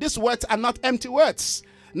declaring. These words are not empty words.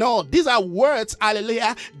 No, these are words,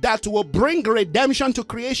 hallelujah, that will bring redemption to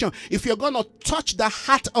creation. If you're going to touch the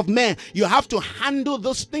heart of man, you have to handle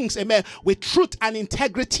those things, amen, with truth and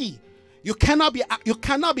integrity. You cannot be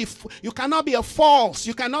a false.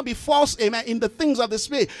 You cannot be false, amen, in the things of the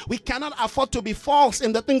Spirit. We cannot afford to be false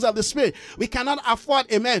in the things of the Spirit. We cannot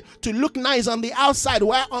afford, amen, to look nice on the outside,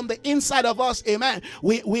 while on the inside of us, amen,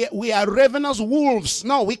 we are ravenous wolves.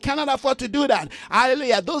 No, we cannot afford to do that.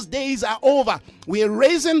 Hallelujah. Those days are over. We are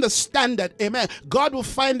raising the standard, amen. God will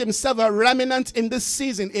find himself a remnant in this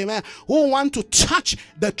season, amen, who want to touch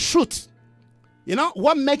the truth. You know,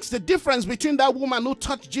 what makes the difference between that woman who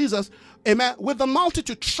touched Jesus, amen, with the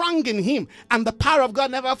multitude thronging him and the power of God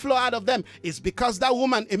never flow out of them, is because that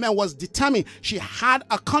woman, amen, was determined. She had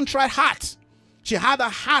a contrite heart. She had a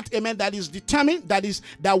heart, amen, that is determined,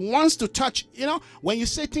 that wants to touch. You know, when you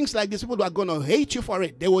say things like this, people are going to hate you for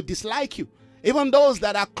it. They will dislike you. Even those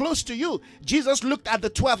that are close to you. Jesus looked at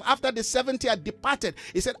the 12 after the 70 had departed.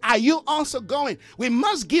 He said, are you also going? We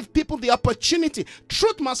must give people the opportunity.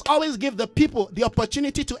 Truth must always give the people the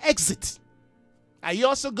opportunity to exit. Are you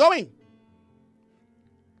also going?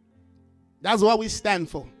 That's what we stand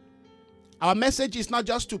for. Our message is not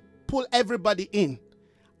just to pull everybody in.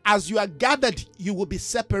 As you are gathered, you will be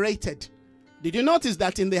separated. Did you notice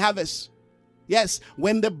that in the harvest? Yes,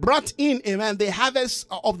 when they brought in, amen, the harvest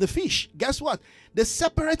of the fish, guess what? They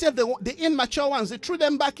separated the immature ones. They threw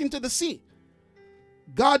them back into the sea.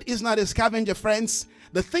 God is not a scavenger, friends.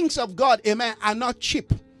 The things of God, amen, are not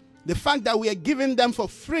cheap. The fact that we are giving them for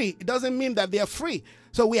free, it doesn't mean that they are free.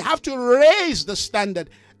 So we have to raise the standard,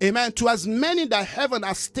 amen, to as many that heaven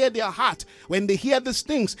has stirred their heart. When they hear these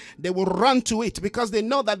things, they will run to it because they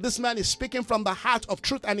know that this man is speaking from the heart of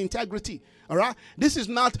truth and integrity. All right, this is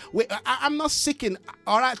not, I'm not seeking,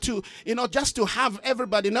 all right, to, just to have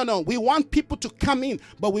everybody. No, we want people to come in,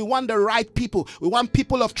 but we want the right people. We want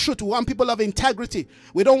people of truth. We want people of integrity.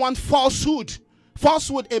 We don't want falsehood.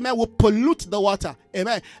 Falsehood, amen, will pollute the water.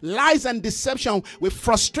 Amen. Lies and deception will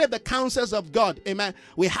frustrate the counsels of God. Amen.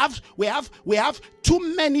 We have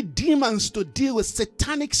too many demons to deal with,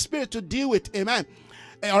 satanic spirit to deal with. Amen.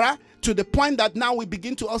 All right. To the point that now we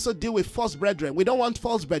begin to also deal with false brethren. We don't want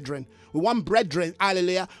false brethren. We want brethren,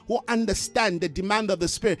 hallelujah, who understand the demand of the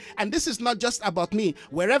Spirit. And this is not just about me.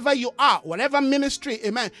 Wherever you are, whatever ministry,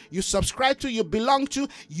 amen, you subscribe to, you belong to,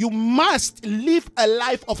 you must live a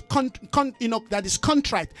life of, that is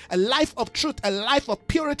contrite, a life of truth, a life of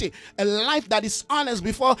purity, a life that is honest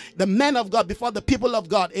before the men of God, before the people of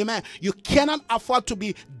God, amen. You cannot afford to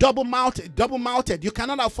be double-mouthed. You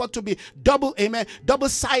cannot afford to be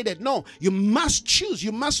double-sided. No, you must choose.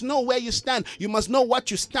 You must know where you stand. You must know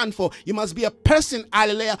what you stand for. You must be a person,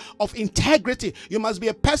 hallelujah, of integrity. You must be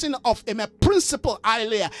a person of principle,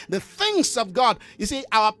 hallelujah. The things of God. You see,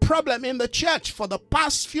 our problem in the church for the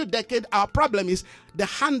past few decades, our problem is the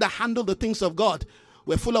hand that handle the things of God.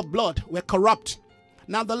 We're full of blood. We're corrupt.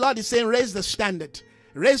 Now the Lord is saying, raise the standard.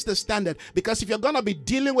 Raise the standard. Because if you're going to be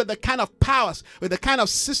dealing with the kind of powers, with the kind of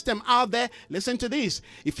system out there, listen to this.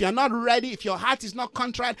 If you're not ready, if your heart is not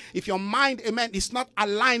contrite, if your mind, amen, is not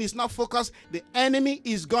aligned, is not focused, the enemy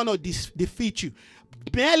is going to defeat you.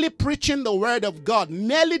 Merely preaching the word of God,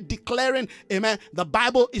 merely declaring, amen, the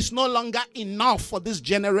Bible is no longer enough for this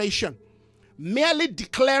generation. Merely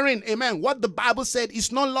declaring, amen, what the Bible said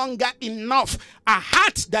is no longer enough. A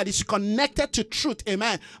heart that is connected to truth,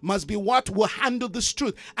 amen, must be what will handle this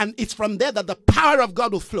truth. And it's from there that the power of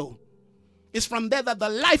God will flow. It's from there that the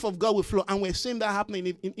life of God will flow. And we're seeing that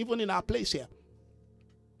happening even in our place here.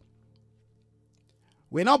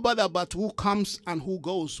 We're not bothered about who comes and who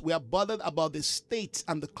goes. We are bothered about the state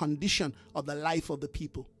and the condition of the life of the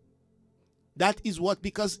people. That is what,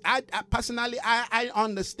 because I personally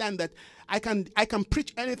understand that I can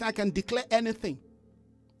preach anything, I can declare anything.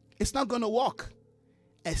 It's not going to work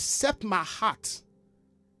except my heart,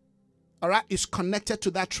 all right, is connected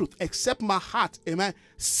to that truth. Except my heart, amen,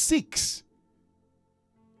 seeks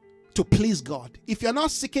to please God. If you're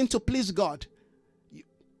not seeking to please God,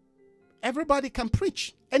 everybody can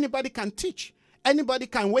preach, anybody can teach. Anybody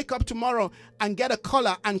can wake up tomorrow and get a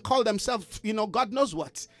collar and call themselves, God knows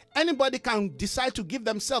what. Anybody can decide to give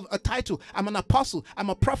themselves a title. I'm an apostle. I'm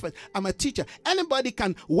a prophet. I'm a teacher. Anybody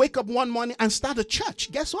can wake up one morning and start a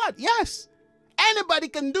church. Guess what? Yes. Anybody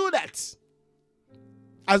can do that.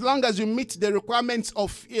 As long as you meet the requirements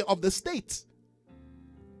of the state.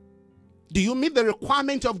 Do you meet the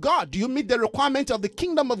requirement of God? Do you meet the requirement of the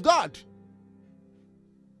kingdom of God?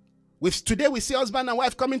 Today we see husband and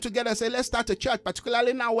wife coming together and say, let's start a church,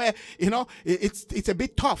 particularly now where, it's a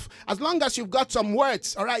bit tough. As long as you've got some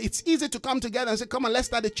words, all right, it's easy to come together and say, come on, let's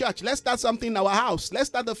start a church. Let's start something in our house. Let's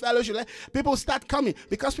start the fellowship. People start coming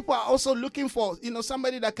because people are also looking for,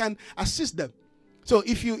 somebody that can assist them. So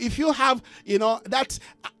if you have, that,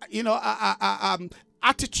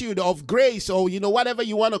 attitude of grace or, whatever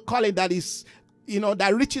you want to call it, that is,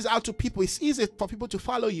 that reaches out to people, it's easy for people to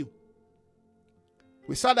follow you.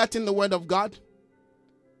 We saw that in the word of God.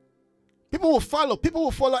 People will follow. People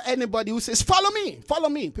will follow anybody who says, follow me, follow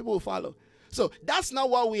me. People will follow. So that's not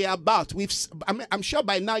what we are about. I'm sure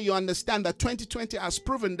by now you understand that 2020 has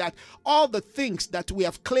proven that all the things that we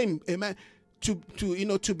have claimed, amen,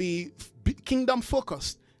 to be kingdom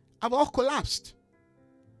focused have all collapsed.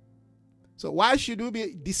 So why should we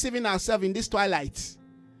be deceiving ourselves in this twilight?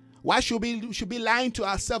 Why should we be lying to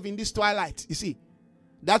ourselves in this twilight? You see.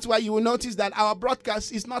 That's why you will notice that our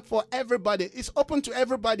broadcast is not for everybody. It's open to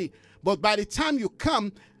everybody. But by the time you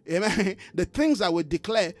come, amen, the things I will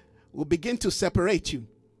declare will begin to separate you.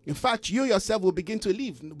 In fact, you yourself will begin to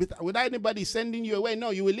leave without anybody sending you away.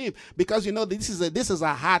 No, you will leave because this is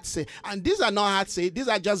a hard say. And these are not hard say. These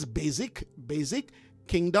are just basic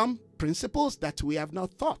kingdom principles that we have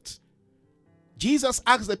not thought. Jesus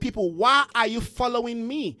asked the people, why are you following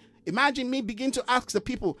me? Imagine me begin to ask the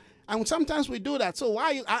people. And sometimes we do that. So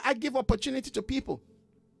why I give opportunity to people.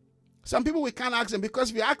 Some people we can't ask them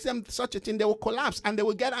because if you ask them such a thing, they will collapse and they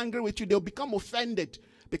will get angry with you. They'll become offended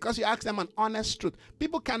because you ask them an honest truth.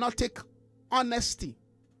 People cannot take honesty.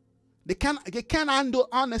 They can't handle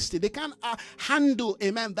honesty. They can't handle,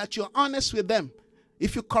 amen, that you're honest with them.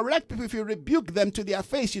 If you correct people, if you rebuke them to their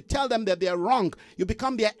face, you tell them that they're wrong, you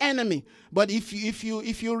become their enemy. But if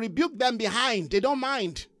you rebuke them behind, they don't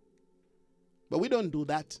mind. But we don't do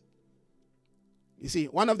that. You see,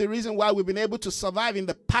 one of the reasons why we've been able to survive in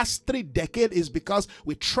the past 3 decades is because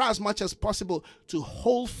we try as much as possible to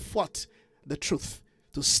hold forth the truth,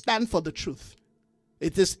 to stand for the truth.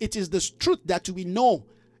 It is this truth that we know.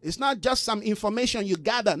 It's not just some information you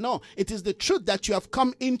gather. No, it is the truth that you have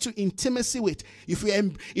come into intimacy with. If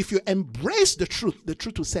you embrace the truth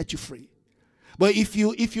will set you free. But if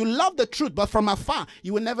you love the truth, but from afar,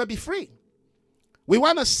 you will never be free. We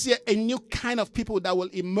want to see a new kind of people that will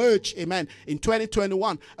emerge, amen, in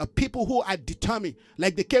 2021. People who are determined.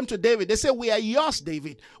 Like they came to David. They said, we are yours,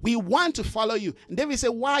 David. We want to follow you. And David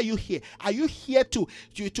said, why are you here? Are you here to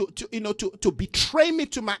betray me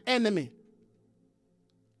to my enemy?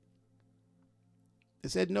 They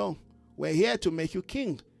said, no, we're here to make you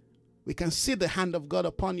king. We can see the hand of God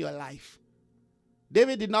upon your life.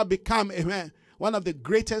 David did not become, amen, one of the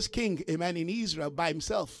greatest kings, amen, in Israel by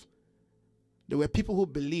himself. There were people who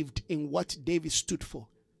believed in what David stood for.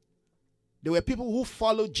 There were people who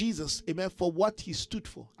followed Jesus, amen, for what he stood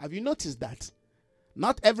for. Have you noticed that?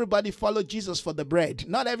 Not everybody followed Jesus for the bread.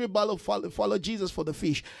 Not everybody followed Jesus for the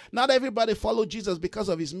fish. Not everybody followed Jesus because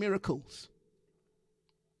of his miracles.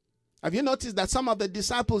 Have you noticed that some of the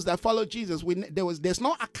disciples that followed Jesus, there's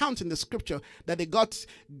no account in the scripture that they got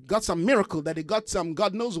some miracle, that they got some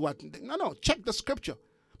God knows what. No, check the scripture.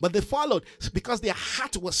 But they followed because their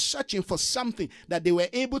heart was searching for something that they were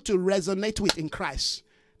able to resonate with in Christ.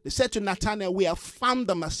 They said to Nathanael, we have found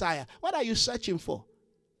the Messiah. What are you searching for?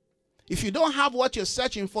 If you don't have what you're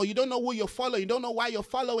searching for, you don't know who you're following, you don't know why you're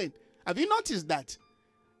following. Have you noticed that?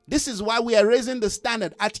 This is why we are raising the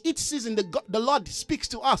standard. At each season, the Lord speaks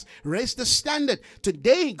to us. Raise the standard.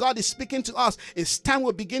 Today, God is speaking to us. It's time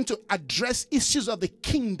we begin to address issues of the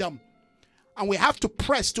kingdom. And we have to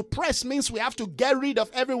press. To press means we have to get rid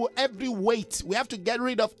of every weight. We have to get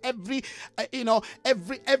rid of every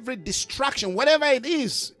distraction, whatever it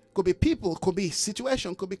is. Could be people, could be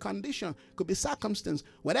situation, could be condition, could be circumstance.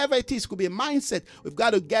 Whatever it is, could be a mindset. We've got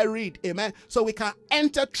to get rid, amen. So we can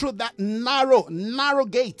enter through that narrow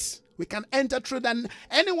gate. We can enter through that.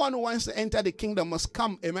 Anyone who wants to enter the kingdom must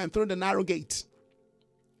come, amen, through the narrow gate.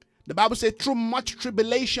 The Bible says through much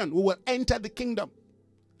tribulation we will enter the kingdom.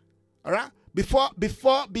 All right? Before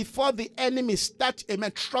the enemy starts,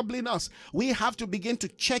 amen, troubling us, we have to begin to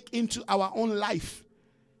check into our own life.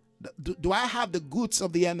 Do I have the goods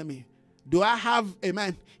of the enemy? Do I have,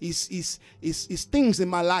 amen, is things in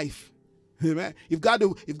my life? Amen. You've got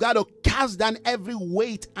to cast down every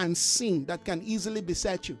weight and sin that can easily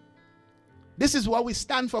beset you. This is what we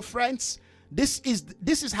stand for, friends. This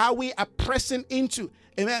is how we are pressing into,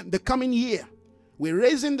 amen, the coming year. We're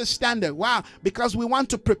raising the standard. Why? Because we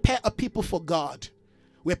want to prepare a people for God.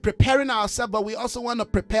 We're preparing ourselves, but we also want to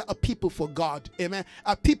prepare a people for God. Amen.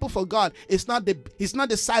 A people for God is not the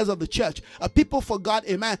size of the church. A people for God,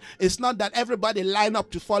 amen, it's not that everybody line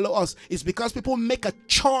up to follow us. It's because people make a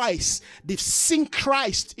choice. They've seen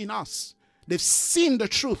Christ in us. They've seen the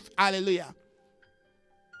truth. Hallelujah.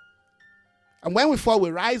 And when we fall,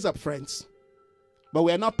 we rise up, friends. But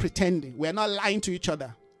we're not pretending. We're not lying to each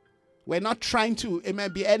other. We're not trying to,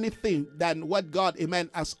 amen, be anything than what God, amen,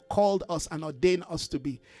 has called us and ordained us to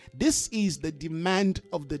be. This is the demand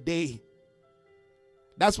of the day.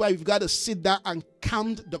 That's why we've got to sit down and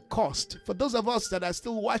count the cost. For those of us that are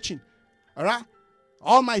still watching, all right?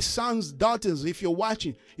 All my sons, daughters, if you're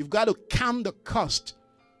watching, you've got to count the cost.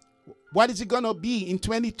 What is it going to be in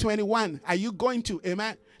 2021? Are you going to,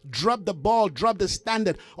 amen, drop the ball, drop the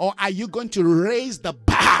standard, or are you going to raise the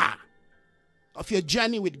bar of your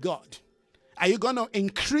journey with God? Are you going to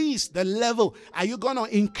increase the level? Are you going to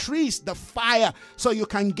increase the fire so you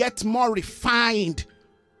can get more refined?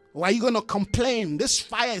 Or are you going to complain? This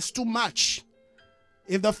fire is too much.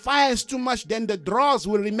 If the fire is too much, then the dross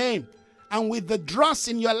will remain. And with the dross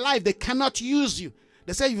in your life, they cannot use you.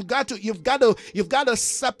 They say you've got to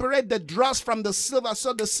separate the dross from the silver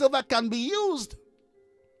so the silver can be used.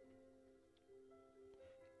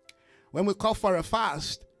 When we call for a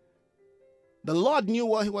fast, the Lord knew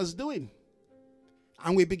what he was doing.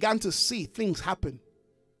 And we began to see things happen.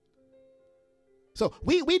 So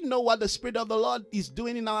we know what the Spirit of the Lord is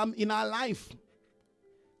doing in our life.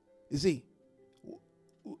 You see,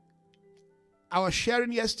 I was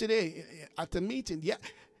sharing yesterday at a meeting. Yeah,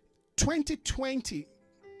 2020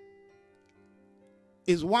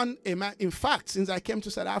 is one, in fact, since I came to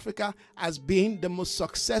South Africa, has been the most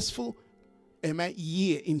successful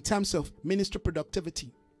year in terms of ministry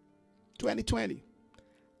productivity. 2020.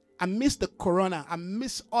 I miss the corona. I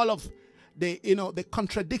miss all of the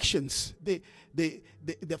contradictions, the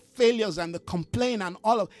failures and the complaint and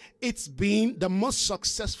all of. It's been the most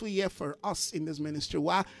successful year for us in this ministry.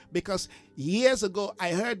 Why? Because years ago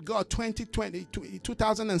I heard God,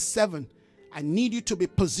 2007, I need you to be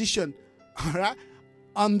positioned, all right,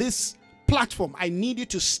 on this platform. I need you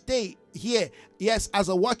to stay here, yes, as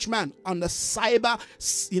a watchman on the cyber,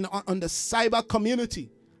 on the cyber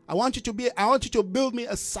community. I want you to build me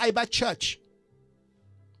a cyber church.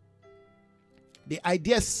 The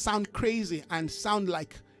ideas sound crazy and sound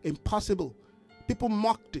like impossible. People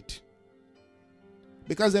mocked it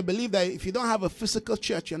because they believe that if you don't have a physical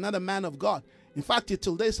church, you're not a man of God. In fact, till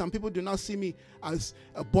today, some people do not see me as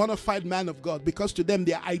a bona fide man of God, because to them,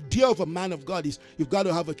 the idea of a man of God is you've got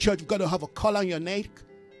to have a church, you've got to have a collar on your neck.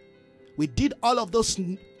 We did all of those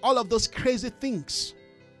crazy things.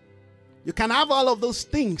 You can have all of those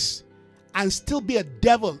things and still be a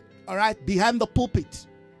devil, all right, behind the pulpit.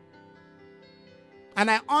 And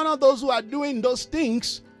I honor those who are doing those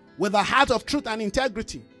things with a heart of truth and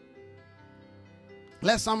integrity.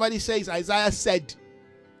 Let somebody say, Isaiah said.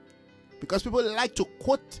 Because people like to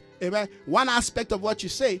quote one aspect of what you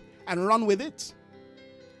say and run with it,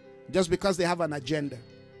 just because they have an agenda.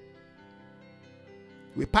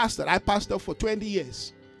 I pastored for 20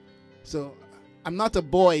 years. So I'm not a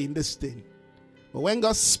boy in this thing. But when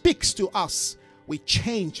God speaks to us, we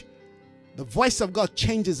change. The voice of God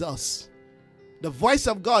changes us. The voice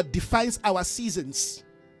of God defines our seasons.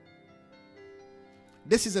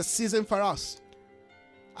 This is a season for us.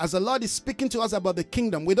 As the Lord is speaking to us about the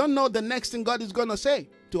kingdom, we don't know the next thing God is going to say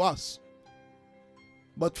to us.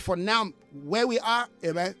 But for now, where we are,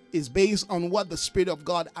 amen, is based on what the Spirit of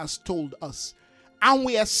God has told us. And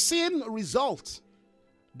we are seeing results.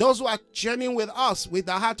 Those who are journeying with us with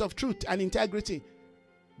the heart of truth and integrity,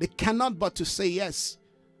 they cannot but to say, yes,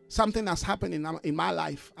 something has happened in my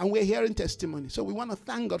life. And we're hearing testimony. So we want to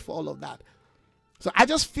thank God for all of that. So I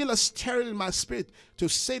just feel a stirring in my spirit to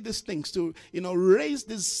say these things, to, raise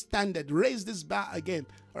this standard, raise this bar again.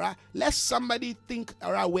 All right. Let somebody think,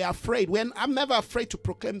 all right, we're afraid. I'm never afraid to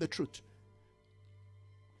proclaim the truth.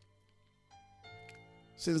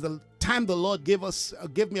 Since the time the Lord gave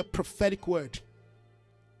me a prophetic word,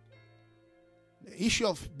 the issue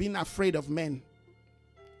of being afraid of men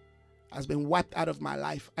has been wiped out of my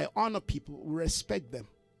life. I honor people, respect them,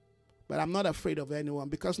 but I'm not afraid of anyone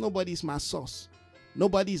because nobody is my source.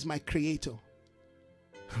 Nobody is my creator.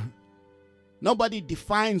 Nobody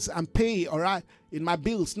defines and pay, all right, in my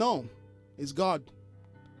bills. No, it's God.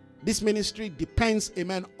 This ministry depends,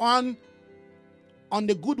 amen, on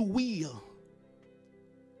the goodwill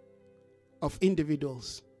of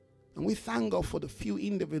individuals. And we thank God for the few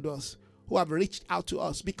individuals who have reached out to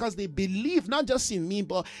us because they believe not just in me,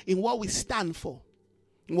 but in what we stand for,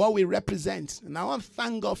 in what we represent. And I want to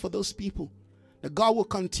thank God for those people. That God will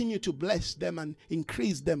continue to bless them and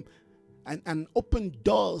increase them and open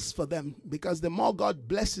doors for them, because the more God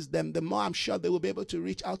blesses them, the more I'm sure they will be able to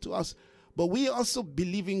reach out to us. But we also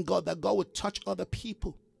believe in God that God will touch other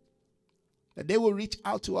people, that they will reach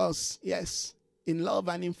out to us, yes, in love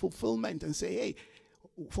and in fulfillment, and say, hey,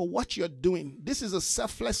 for what you're doing, this is a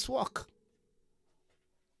selfless work.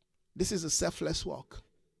 This is a selfless work.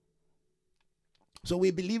 So we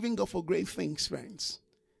believe in God for great things, friends.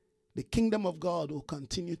 The kingdom of God will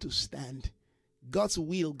continue to stand. God's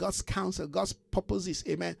will, God's counsel, God's purposes,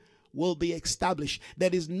 amen, will be established. There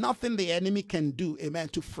is nothing the enemy can do, amen,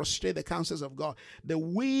 to frustrate the counsels of God. The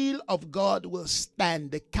will of God will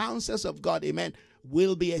stand. The counsels of God, amen,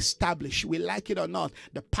 will be established. We like it or not.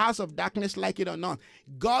 The powers of darkness like it or not.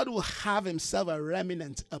 God will have himself a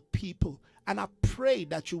remnant, a people. And I pray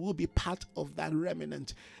that you will be part of that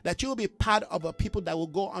remnant, that you will be part of a people that will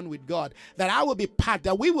go on with God, that I will be part,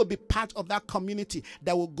 that we will be part of that community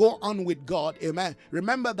that will go on with God. Amen.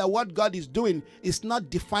 Remember that what God is doing is not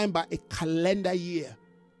defined by a calendar year.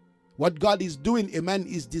 What God is doing, amen,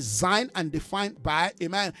 is designed and defined by,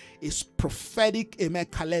 amen, is prophetic, amen,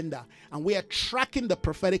 calendar. And we are tracking the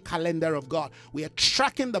prophetic calendar of God. We are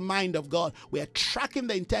tracking the mind of God. We are tracking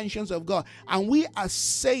the intentions of God. And we are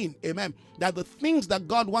saying, amen, that the things that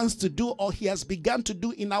God wants to do or he has begun to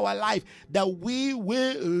do in our life, that we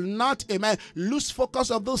will not, amen, lose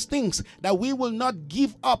focus of those things, that we will not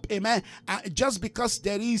give up, amen, just because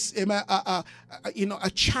there is, amen, a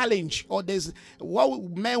challenge, or there's what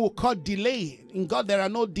men will call delay. In God, there are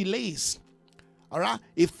no delays. All right.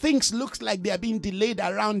 If things looks like they are being delayed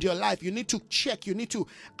around your life, you need to check. You need to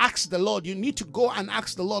ask the Lord. You need to go and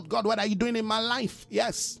ask the Lord, God, what are you doing in my life?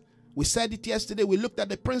 Yes. We said it yesterday. We looked at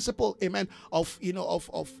the principle, amen, of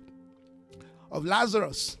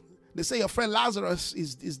Lazarus. They say your friend Lazarus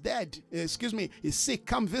is dead. Is sick.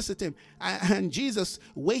 Come visit him. And Jesus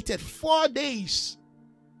waited 4 days.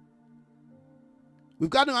 We've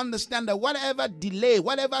got to understand that whatever delay,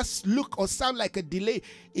 whatever look or sound like a delay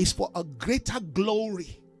is for a greater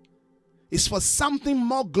glory. It's for something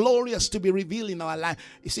more glorious to be revealed in our life.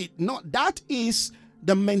 You see, that is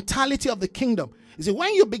the mentality of the kingdom. You see,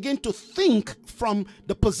 when you begin to think from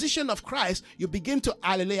the position of Christ, you begin to,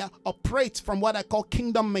 hallelujah, operate from what I call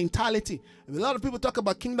kingdom mentality. A lot of people talk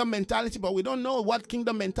about kingdom mentality, but we don't know what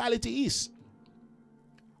kingdom mentality is.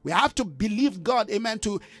 We have to believe God, amen,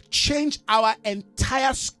 to change our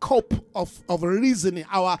entire scope of reasoning.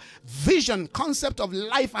 Our vision, concept of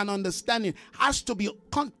life and understanding has to be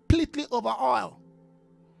completely overhauled.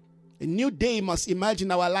 A new day must emerge in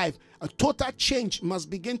our life. A total change must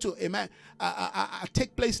begin to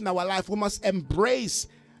take place in our life. We must embrace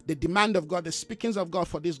the demand of God, the speakings of God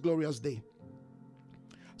for this glorious day.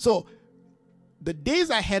 So, the days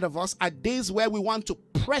ahead of us are days where we want to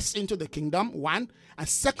press into the kingdom, one. And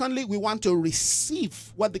secondly, we want to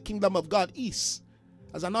receive what the kingdom of God is.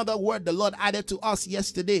 As another word the Lord added to us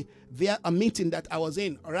yesterday via a meeting that I was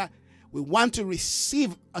in, all right? We want to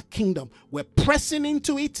receive a kingdom. We're pressing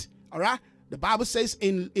into it, all right? The Bible says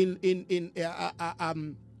in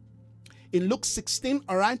Luke 16,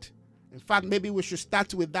 all right? In fact, maybe we should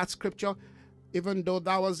start with that scripture, even though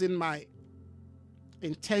that was in my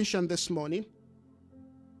intention this morning.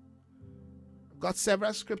 Got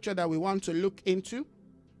several scripture that we want to look into.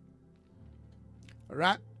 All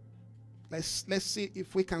right. Let's see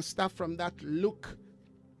if we can start from that. Luke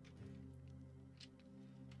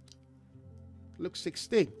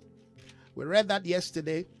 16. We read that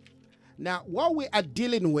yesterday. Now, what we are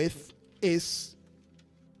dealing with is,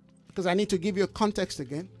 because I need to give you a context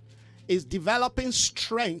again, is developing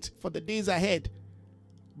strength for the days ahead.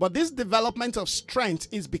 But this development of strength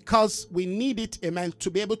is because we need it, amen, to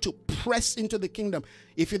be able to press into the kingdom.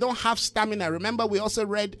 If you don't have stamina, remember we also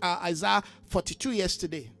read Isaiah 42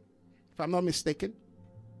 yesterday, if I'm not mistaken.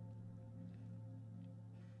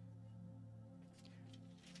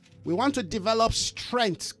 We want to develop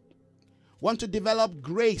strength, want to develop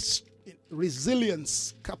grace,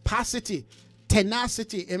 resilience, capacity,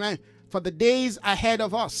 tenacity, amen, for the days ahead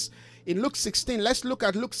of us. In Luke 16, let's look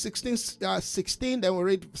at Luke 16, 16, then we'll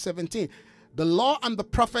read 17. The law and the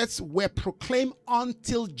prophets were proclaimed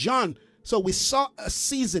until John. So we saw a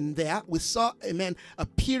season there. We saw, amen, a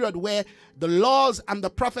period where the laws and the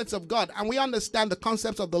prophets of God, and we understand the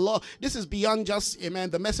concepts of the law. This is beyond just, amen,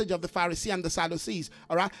 the message of the Pharisee and the Sadducees,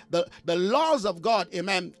 all right? The laws of God,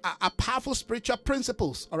 amen, are powerful spiritual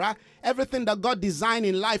principles, all right? Everything that God designed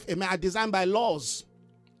in life, amen, are designed by laws,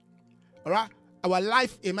 all right? Our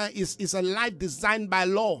life, amen, is a life designed by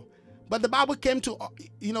law. But the Bible came to,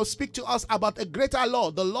 speak to us about a greater law.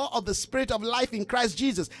 The law of the Spirit of life in Christ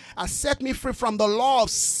Jesus has set me free from the law of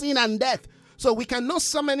sin and death. So we can know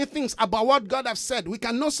so many things about what God has said. We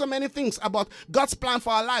can know so many things about God's plan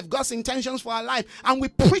for our life, God's intentions for our life. And we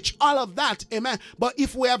preach all of that, amen. But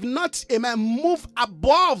if we have not, amen, moved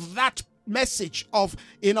above that message of,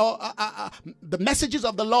 the messages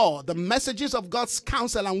of the law, the messages of God's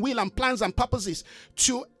counsel and will and plans and purposes,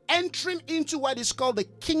 to entering into what is called the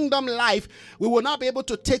kingdom life, we will not be able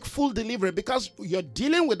to take full delivery, because you're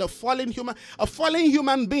dealing with a fallen human. A fallen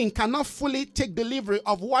human being cannot fully take delivery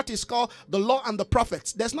of what is called the law and the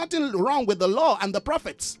prophets. There's nothing wrong with the law and the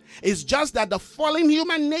prophets. It's just that the fallen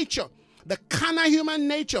human nature, the carnal human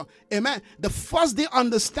nature, amen, the first day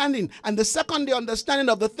understanding and the second day understanding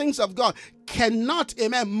of the things of God cannot,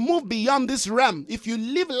 amen, move beyond this realm. If you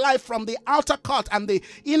live life from the outer court and the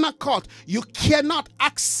inner court, you cannot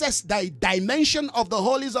access the dimension of the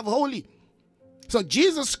holies of holy. So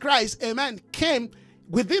Jesus Christ, amen, came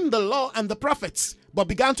within the law and the prophets, but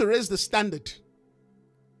began to raise the standard.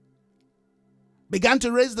 Began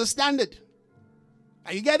to raise the standard.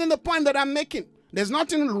 Are you getting the point that I'm making? There's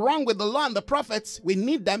nothing wrong with the law and the prophets. We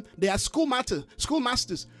need them. They are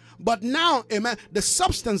schoolmasters. But now, amen, the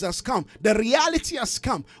substance has come. The reality has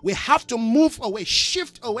come. We have to move away,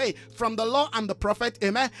 shift away from the law and the prophet,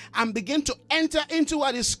 amen, and begin to enter into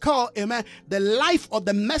what is called, amen, the life or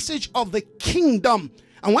the message of the kingdom.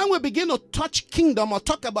 And when we begin to touch kingdom or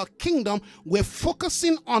talk about kingdom, we're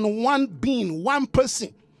focusing on one being, one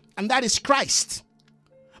person, and that is Christ.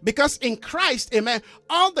 Because in Christ, amen,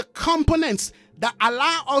 all the components that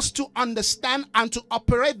allow us to understand and to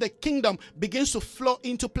operate the kingdom begins to flow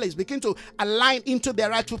into place, begin to align into their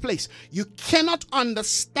rightful place. You cannot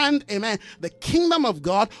understand, amen, the kingdom of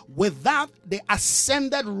God without the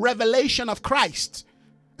ascended revelation of Christ.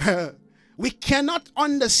 We cannot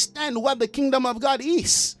understand what the kingdom of God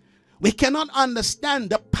is. We cannot understand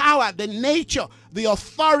the power, the nature, the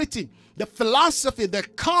authority, the philosophy, the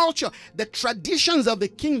culture, the traditions of the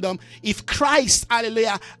kingdom, if Christ,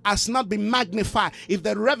 hallelujah, has not been magnified. If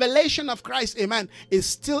the revelation of Christ, amen, is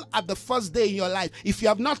still at the first day in your life. If you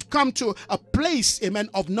have not come to a place, amen,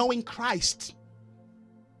 of knowing Christ,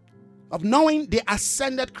 of knowing the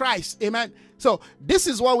ascended Christ, amen. So this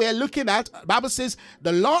is what we are looking at. The Bible says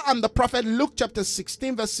the law and the prophet, Luke chapter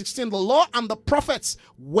 16 verse 16, the law and the prophets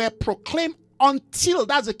were proclaimed until,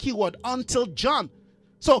 that's a key word, until John.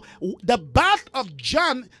 So the birth of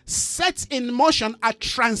John sets in motion a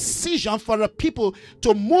transition for the people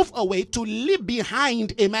to move away, to leave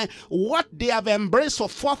behind, amen, what they have embraced for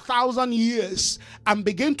 4,000 years and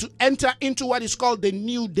begin to enter into what is called the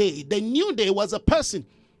new day. The new day was a person.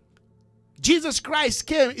 Jesus Christ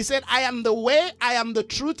came, he said, I am the way, I am the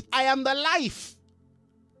truth, I am the life.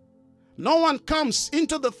 No one comes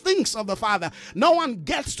into the things of the Father. No one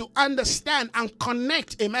gets to understand and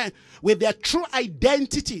connect, amen, with their true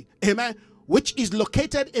identity, amen, which is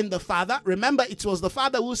located in the Father. Remember, it was the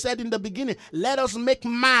Father who said in the beginning, let us make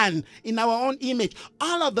man in our own image.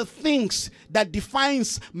 All of the things that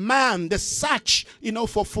defines man, the search,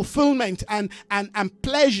 for fulfillment and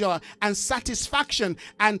pleasure and satisfaction,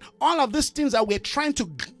 and all of these things that we're trying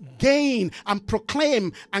to gain and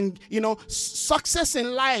proclaim, and success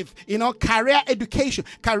in life, career education,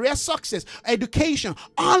 career success, education,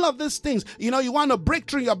 all of these things, you want to break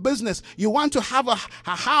through your business, you want to have a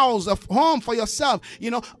house, a home for yourself,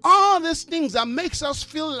 all these things that makes us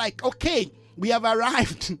feel like, okay, we have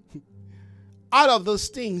arrived. all of those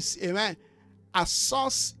things, amen, are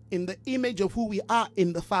sourced in the image of who we are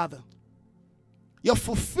in the Father. Your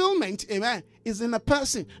fulfillment, amen, is in a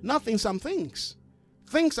person, not in some things.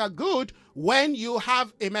 Things are good when you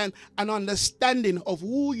have, amen, an understanding of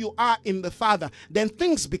who you are in the Father. Then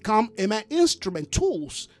things become, amen, instrument,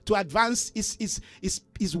 tools to advance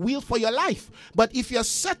his will for your life. But if you're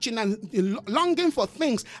searching and longing for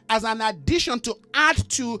things as an addition to add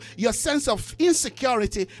to your sense of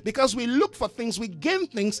insecurity, because we look for things, we gain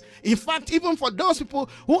things. In fact, even for those people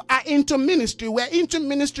who are into ministry, we're into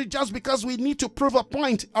ministry just because we need to prove a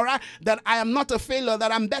point, all right, that I am not a failure,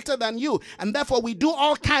 that I'm better than you. And therefore we do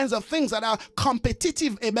all kinds of things that are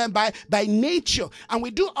competitive, amen, by nature. And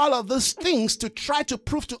we do all of those things to try to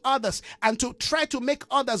prove to others and to try to make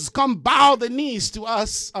others come bow the knees to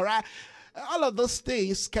us, all right? All of those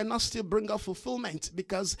things cannot still bring up fulfillment,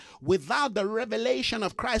 because without the revelation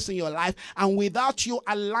of Christ in your life and without you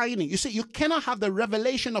aligning, you see, you cannot have the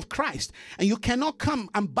revelation of Christ and you cannot come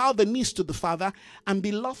and bow the knees to the Father and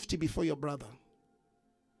be lofty before your brother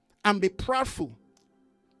and be proudful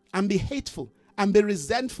and be hateful and be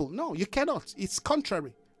resentful. No, you cannot. It's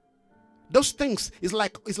contrary. Those things is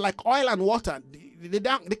like oil and water. They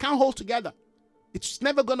can't hold together. It's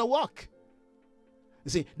never going to work. You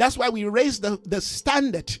see, that's why we raise the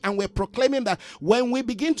standard, and we're proclaiming that when we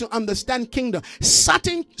begin to understand kingdom,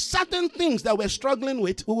 certain things that we're struggling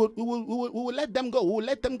with, we will let them go. We will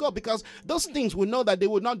let them go, because those things we know that they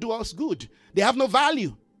will not do us good. They have no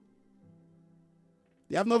value.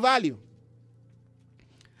 They have no value.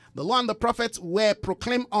 The law and the prophets were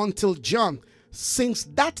proclaimed until John. Since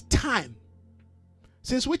that time,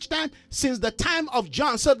 since which time? Since the time of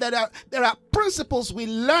John. So there are principles we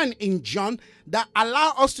learn in John that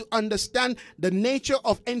allow us to understand the nature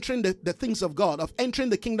of entering the things of God, of entering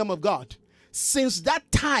the kingdom of God. Since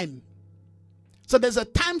that time. So there's a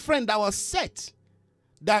time frame that was set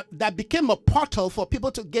that became a portal for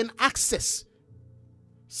people to gain access.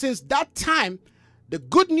 Since that time, the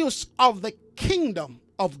good news of the kingdom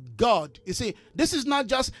of God. You see, this is not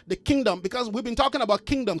just the kingdom, because we've been talking about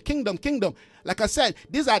kingdom. Like I said,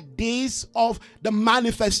 these are days of the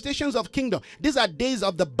manifestations of kingdom. These are days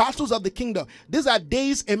of the battles of the kingdom. These are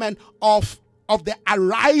days, amen, of the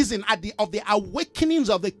arising, of the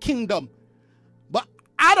awakenings of the kingdom. But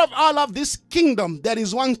out of all of this kingdom, there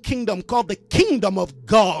is one kingdom called the kingdom of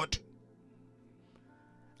God.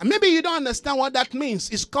 And maybe you don't understand what that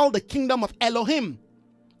means. It's called the kingdom of Elohim.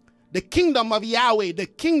 The kingdom of Yahweh, the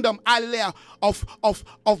kingdom, hallelujah,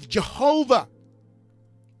 of Jehovah,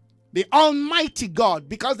 the Almighty God,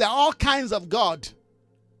 because there are all kinds of God,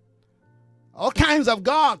 all kinds of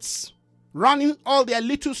gods running all their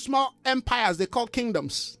little small empires they call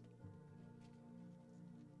kingdoms.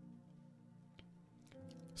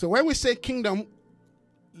 So when we say kingdom,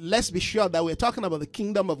 let's be sure that we're talking about the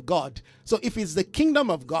kingdom of God. So if it's the kingdom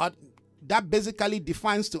of God, that basically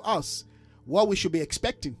defines to us what we should be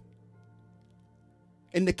expecting.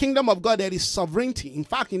 In the kingdom of God, there is sovereignty. In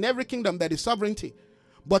fact, in every kingdom, there is sovereignty.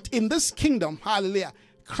 But in this kingdom, hallelujah,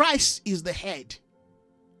 Christ is the head.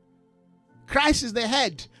 Christ is the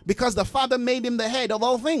head because the Father made him the head of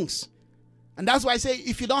all things. And that's why I say,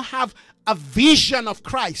 if you don't have a vision of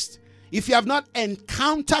Christ, if you have not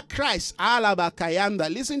encountered Christ,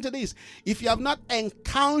 listen to this. If you have not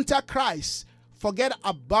encountered Christ, forget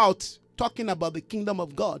about talking about the kingdom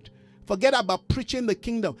of God. Forget about preaching the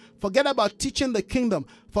kingdom. Forget about teaching the kingdom.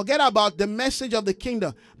 Forget about the message of the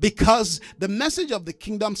kingdom, because the message of the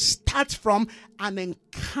kingdom starts from an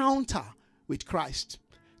encounter with Christ.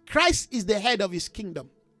 Christ is the head of his kingdom.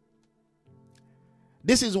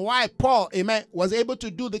 This is why Paul, amen, was able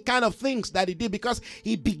to do the kind of things that he did, because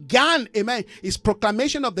he began, amen, his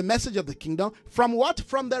proclamation of the message of the kingdom from what?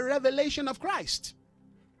 From the revelation of Christ.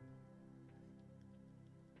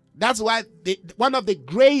 That's why one of the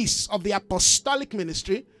grace of the apostolic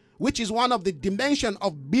ministry, which is one of the dimensions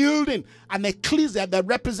of building an ecclesia that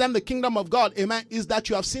represent the kingdom of God, amen, is that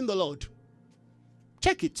you have seen the Lord.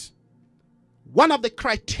 Check it. One of the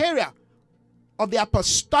criteria of the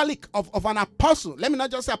apostolic, of an apostle, let me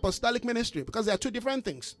not just say apostolic ministry, because there are two different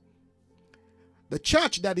things. The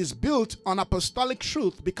church that is built on apostolic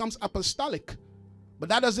truth becomes apostolic, but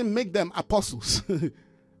that doesn't make them apostles.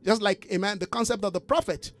 Just like, amen, the concept of the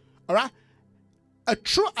prophet. All right? A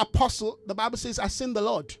true apostle, the Bible says, has seen the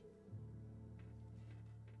Lord.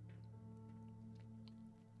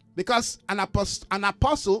 Because an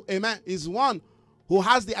apostle, amen, is one who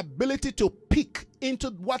has the ability to peek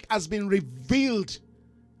into what has been revealed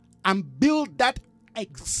and build that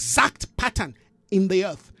exact pattern in the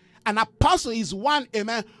earth. An apostle is one,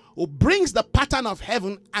 amen, who brings the pattern of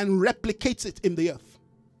heaven and replicates it in the earth.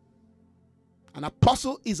 An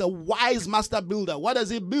apostle is a wise master builder. What does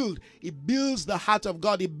he build? He builds the heart of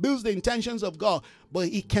God. He builds the intentions of God. But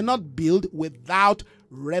he cannot build without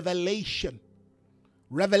revelation.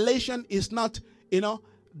 Revelation is not,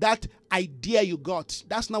 that idea you got.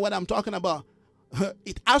 That's not what I'm talking about.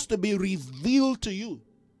 It has to be revealed to you.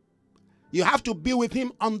 You have to be with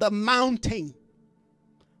him on the mountain.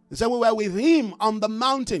 So we were with him on the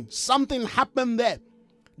mountain. Something happened there.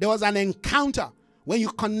 There was an encounter. When you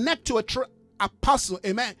connect to a true apostle,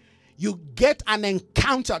 amen, you get an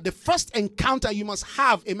encounter. The first encounter you must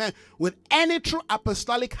have, amen, with any true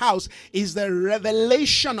apostolic house is the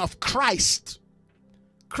revelation of Christ.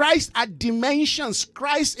 Christ are dimensions.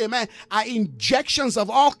 Christ, amen, are injections of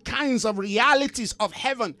all kinds of realities of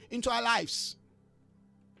heaven into our lives.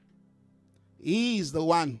 He is the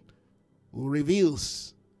one who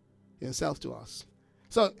reveals himself to us.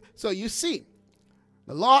 So you see,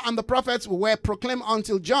 the law and the prophets were proclaimed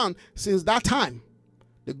until John. Since that time,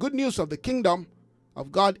 the good news of the kingdom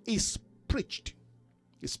of God is preached.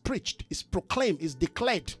 It's preached, it's proclaimed, it's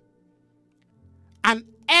declared. And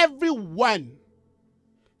everyone,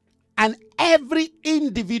 and every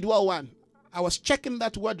individual one, I was checking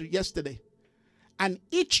that word yesterday, and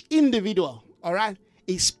each individual, all right,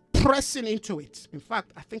 is pressing into it. In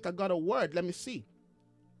fact, I think I got a word. Let me see.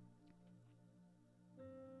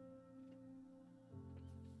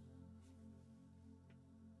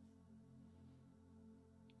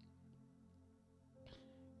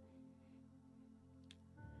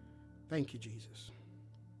 Thank you, Jesus.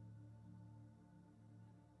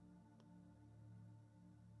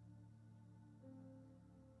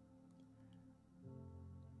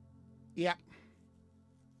 Yeah.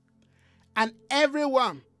 And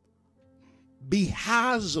everyone,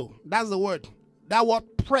 bihazo, that's the word. That word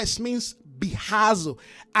press means bihazo.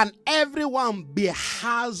 And everyone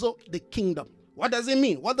bihazo the kingdom. What does it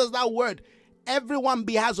mean? What does that word? Everyone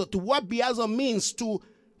bihazo. To what bihazo means to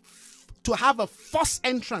have a forced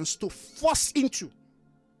entrance, to force into.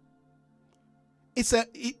 It's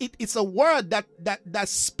a word that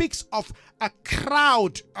speaks of a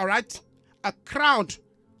crowd, all right? A crowd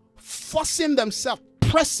forcing themselves,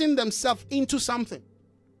 pressing themselves into something.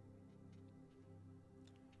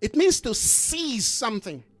 It means to seize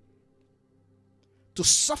something, to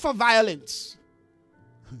suffer violence,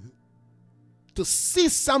 to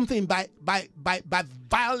seize something by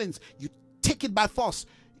violence. You take it by force.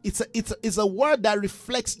 It's a word that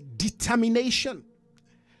reflects determination.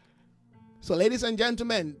 So, ladies and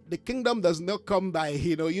gentlemen, the kingdom does not come by,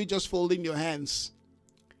 you just folding your hands.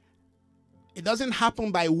 It doesn't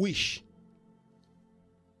happen by wish.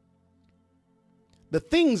 The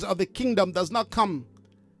things of the kingdom does not come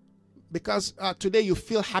because today you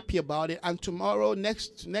feel happy about it, and tomorrow,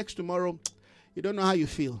 next tomorrow, you don't know how you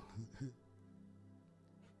feel.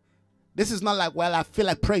 This is not like, well, I feel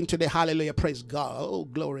like praying today. Hallelujah. Praise God. Oh,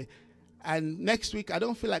 glory. And next week, I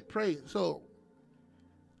don't feel like praying. So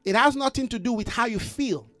it has nothing to do with how you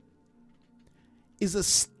feel. It's a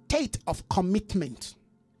state of commitment.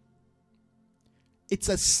 It's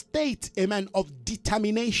a state, amen, of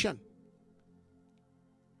determination.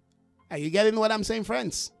 Are you getting what I'm saying,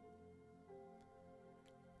 friends?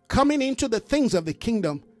 Coming into the things of the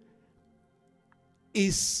kingdom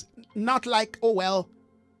is not like, oh, well,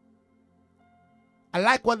 I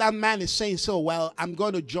like what that man is saying, so well, I'm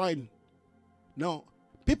going to join. No.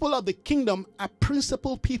 People of the kingdom are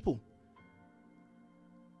principled people.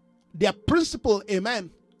 Their principle, amen,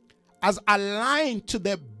 as aligned to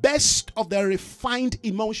the best of their refined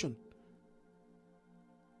emotion.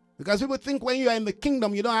 Because people think when you are in the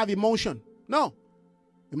kingdom, you don't have emotion. No.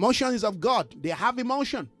 Emotion is of God. They have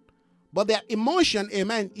emotion. But their emotion,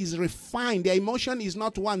 amen, is refined. Their emotion is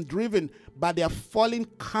not one driven by their fallen,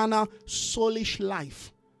 carnal, soulish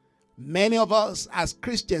life. Many of us as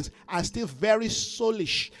Christians are still very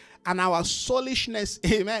soulish. And our soulishness,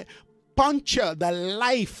 amen, puncture the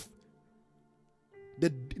life,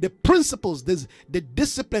 the principles, the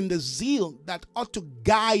discipline, the zeal that ought to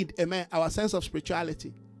guide, amen, our sense of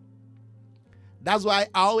spirituality. That's why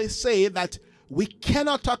I always say that we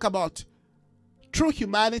cannot talk about true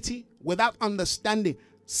humanity without understanding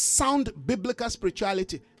sound biblical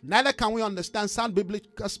spirituality. Neither can we understand sound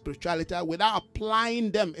biblical spirituality without applying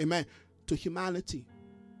them, amen, to humanity.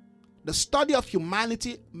 The study of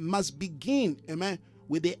humanity must begin, amen,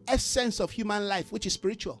 with the essence of human life, which is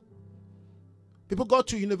spiritual. People go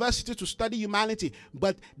to university to study humanity,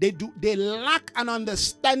 but they lack an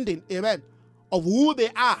understanding, amen, of who they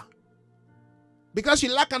are. Because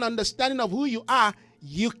you lack an understanding of who you are,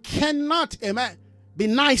 you cannot, amen, be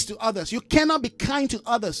nice to others. You cannot be kind to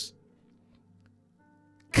others.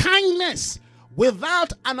 Kindness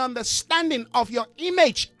without an understanding of your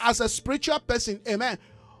image as a spiritual person, amen,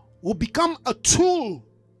 will become a tool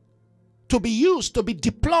to be used, to be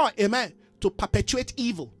deployed, amen, to perpetuate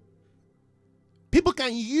evil. People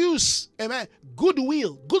can use, amen,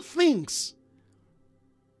 goodwill, good things.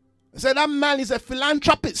 I said that man is a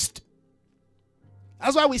philanthropist.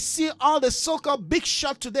 That's why we see all the so-called big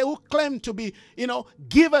shot today who claim to be,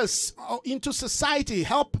 givers into society,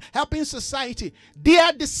 helping society. They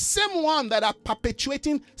are the same one that are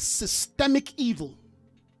perpetuating systemic evil.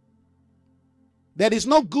 There is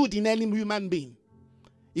no good in any human being.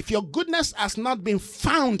 If your goodness has not been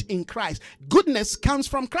found in Christ, goodness comes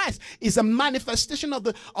from Christ. It's a manifestation of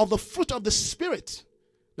the fruit of the Spirit.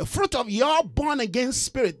 The fruit of your born-again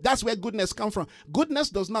spirit, that's where goodness comes from. Goodness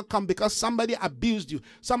does not come because somebody abused you,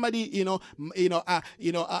 somebody,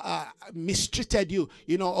 mistreated you,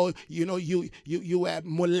 or you were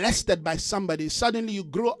molested by somebody. Suddenly you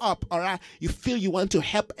grow up, all right, you feel you want to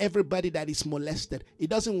help everybody that is molested. It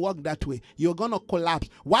doesn't work that way. You're going to collapse.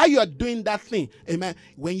 While you are doing that thing, amen,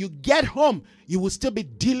 when you get home, you will still be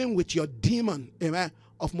dealing with your demon, amen,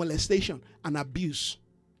 of molestation and abuse.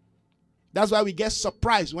 That's why we get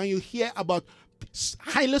surprised when you hear about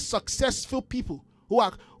highly successful people who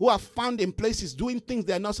are found in places doing things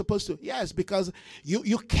they're not supposed to. Yes, because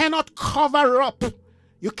you cannot cover up.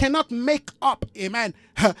 You cannot make up, amen,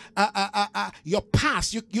 your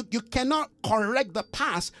past. You cannot correct the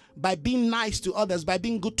past by being nice to others, by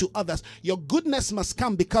being good to others. Your goodness must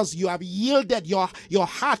come because you have yielded your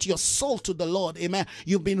heart, your soul to the Lord, amen.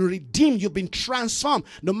 You've been redeemed. You've been transformed.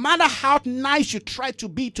 No matter how nice you try to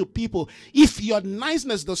be to people, if your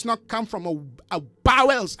niceness does not come from a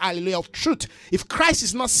bowels, hallelujah, of truth, if Christ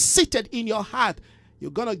is not seated in your heart,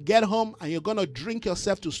 you're going to get home and you're going to drink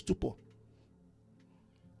yourself to stupor.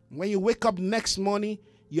 When you wake up next morning,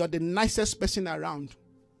 you're the nicest person around.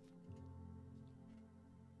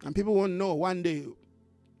 And people won't know one day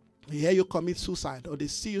they hear you commit suicide or they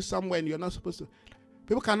see you somewhere and you're not supposed to.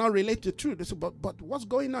 People cannot relate to the truth. They say, but what's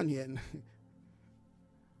going on here?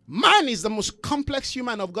 Man is the most complex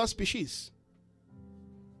human of God's species.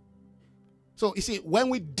 So you see, when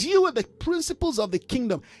we deal with the principles of the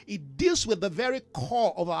kingdom, it deals with the very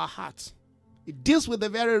core of our hearts. It deals with the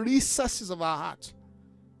very recesses of our hearts.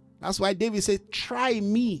 That's why David said, try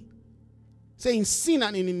me. Say, in sin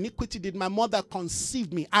and in iniquity did my mother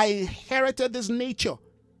conceive me. I inherited this nature.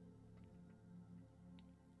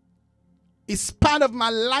 It's part of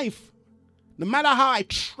my life. No matter how I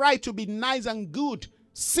try to be nice and good,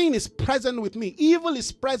 sin is present with me. Evil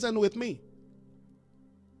is present with me.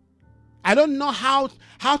 I don't know how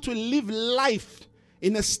to live life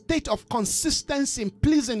in a state of consistency in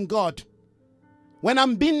pleasing God. When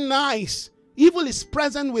I'm being nice, evil is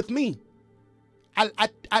present with me.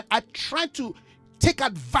 I try to take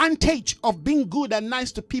advantage of being good and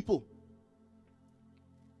nice to people.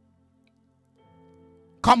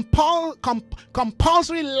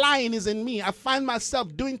 Compulsory lying is in me. I find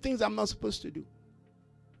myself doing things I'm not supposed to do.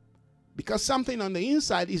 Because something on the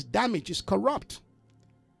inside is damaged, is corrupt.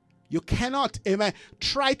 You cannot, amen,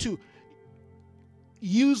 try to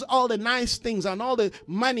use all the nice things and all the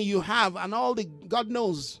money you have and all the, God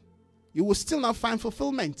knows, you will still not find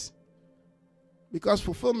fulfillment. Because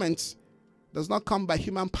fulfillment does not come by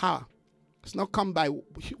human power. It's not come by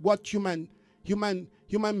what human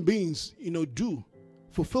beings, do.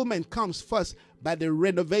 Fulfillment comes first by the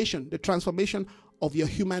renovation, the transformation of your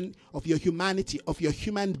humanity, of your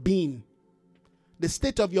human being. The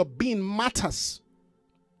state of your being matters.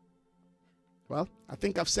 Well, I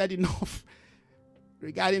think I've said enough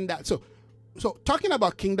regarding that. So talking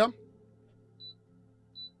about kingdom,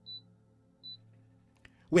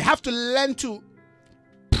 we have to learn to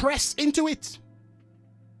press into it.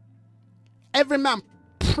 Every man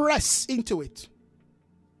press into it.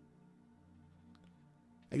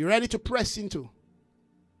 Are you ready to press into?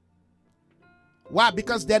 Why?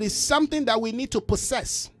 Because there is something that we need to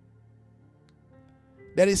possess.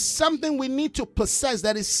 There is something we need to possess.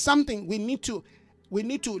 There is something we need to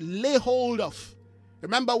lay hold of.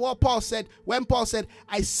 Remember what Paul said when Paul said,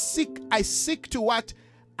 I seek to what?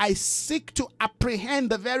 I seek to apprehend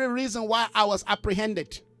the very reason why I was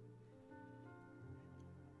apprehended.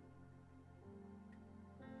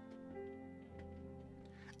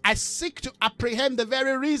 I seek to apprehend the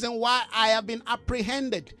very reason why I have been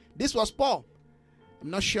apprehended. This was Paul. I'm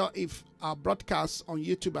not sure if our broadcast on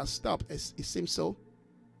YouTube has stopped. It seems so.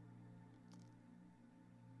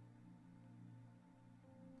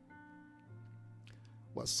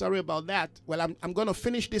 Well, sorry about that. Well, I'm going to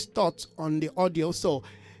finish this thought on the audio. So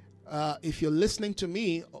if you're listening to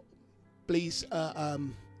me, please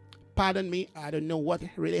pardon me. I don't know what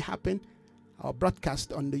really happened. our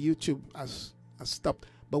broadcast on the YouTube has stopped,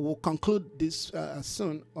 but we'll conclude this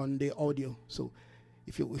soon on the audio. So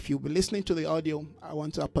if you'll be listening to the audio, I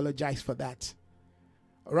want to apologize for that.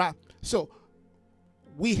 All right. So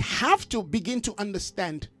we have to begin to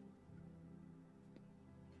understand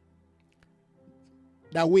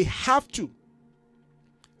that we have to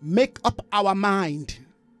make up our mind,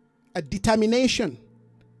 a determination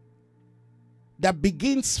that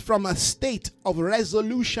begins from a state of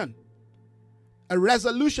resolution, a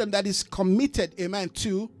resolution that is committed, amen,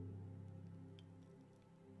 to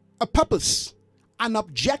a purpose, an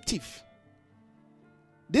objective.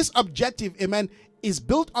 This objective, amen, is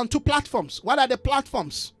built on two platforms. What are the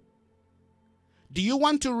platforms? Do you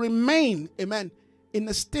want to remain, amen, in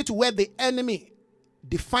a state where the enemy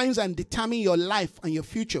defines and determines your life and your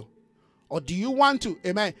future? Or do you want to,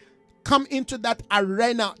 amen, come into that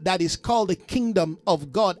arena that is called the kingdom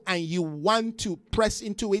of God, and you want to press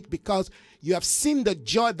into it because you have seen the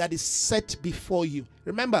joy that is set before you?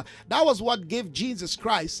 Remember, that was what gave Jesus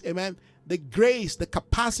Christ, amen, the grace, the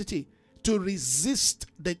capacity to resist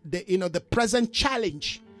the present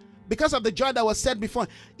challenge. Because of the joy that was set before,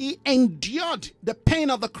 he endured the pain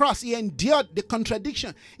of the cross. He endured the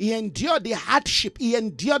contradiction. He endured the hardship. He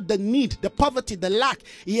endured the need, the poverty, the lack.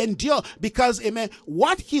 He endured because, amen,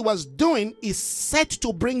 what he was doing is set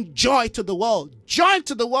to bring joy to the world. Joy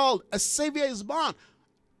to the world. A Savior is born.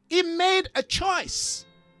 He made a choice.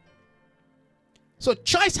 So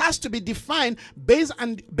choice has to be defined based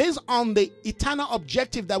on the eternal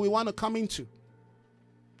objective that we want to come into.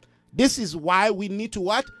 This is why we need to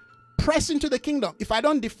what? Press into the kingdom. If I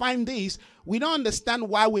don't define this, we don't understand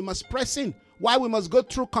why we must press in, why we must go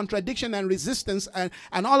through contradiction and resistance and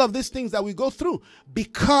all of these things that we go through.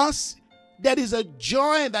 Because there is a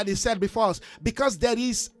joy that is set before us. Because there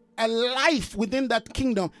is a life within that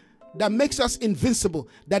kingdom that makes us invincible,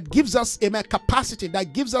 that gives us, amen, capacity,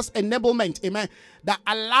 that gives us enablement, amen, that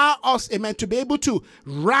allow us, amen, to be able to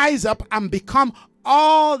rise up and become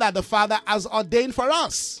all that the Father has ordained for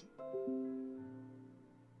us.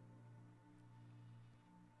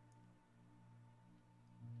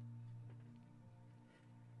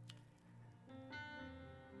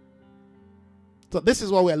 So this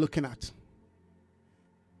is what we're looking at.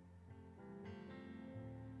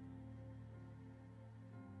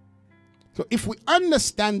 So if we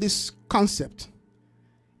understand this concept,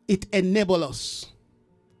 it enables us.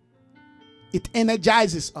 It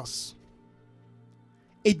energizes us.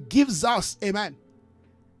 It gives us, amen,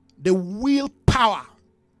 the willpower.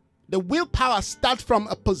 The willpower starts from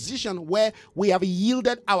a position where we have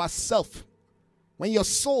yielded ourselves. When your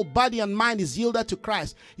soul, body, and mind is yielded to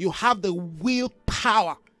Christ, you have the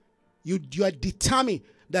willpower. You are determined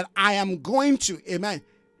that I am going to, amen,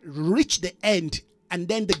 reach the end. And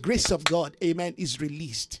then the grace of God, amen, is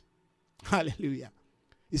released. Hallelujah.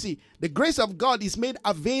 You see, the grace of God is made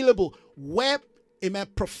available where, amen,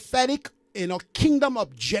 prophetic, kingdom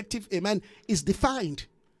objective, amen, is defined.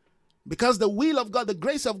 Because the will of God, the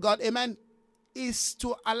grace of God, amen, is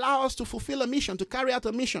to allow us to fulfill a mission, to carry out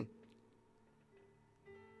a mission.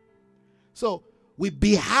 So we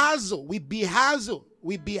behazzle,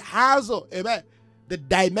 amen, the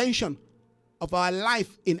dimension of our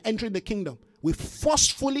life in entering the kingdom. We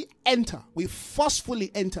forcefully enter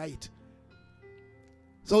it.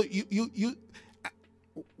 So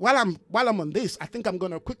while I'm on this, I think I'm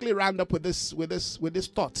going to quickly round up with this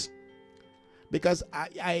thought, because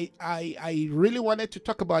I really wanted to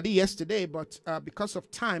talk about it yesterday, but because of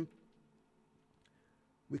time,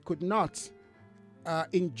 we could not.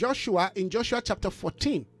 In Joshua chapter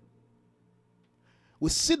 14, we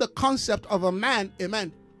see the concept of a man,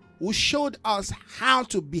 amen, who showed us how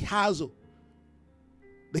to behazzle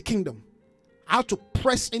the kingdom, how to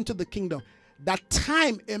press into the kingdom. That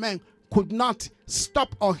time, amen, could not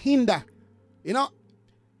stop or hinder.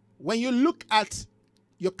 When you look at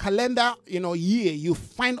your calendar, year, you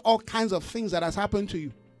find all kinds of things that has happened to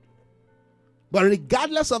you. But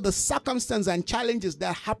regardless of the circumstances and challenges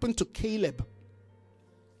that happened to Caleb,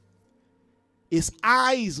 his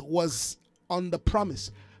eyes was on the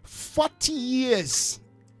promise. 40 years,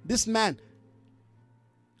 this man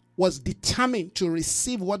was determined to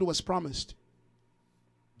receive what was promised.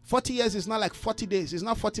 40 years is not like 40 days. It's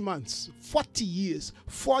not 40 months. 40 years,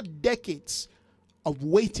 4 decades of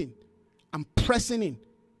waiting and pressing in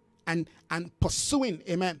and pursuing,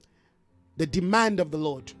 amen, the demand of the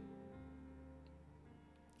Lord.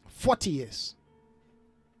 40 years.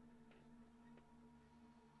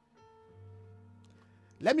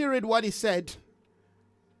 Let me read what he said.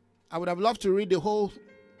 I would have loved to read the whole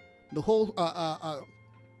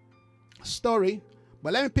story,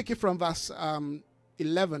 but let me pick it from verse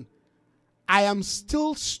 11. I am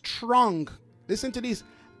still strong. Listen to this.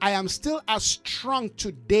 I am still as strong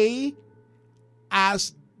today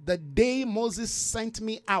as the day Moses sent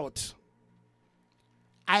me out.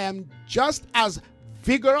 I am just as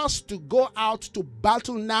vigorous to go out to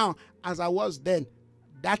battle now as I was then.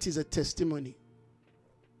 That is a testimony.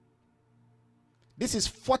 This is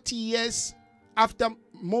 40 years after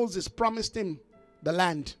Moses promised him the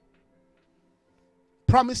land.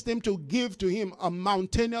 Promised him to give to him a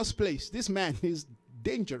mountainous place. This man is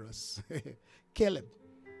dangerous. Caleb.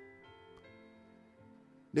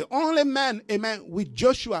 The only man, amen, with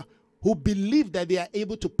Joshua who believed that they are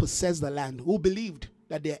able to possess the land. Who believed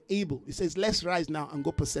that they are able. He says, let's rise now and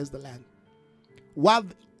go possess the land. While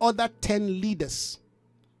the other 10 leaders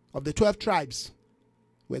of the 12 tribes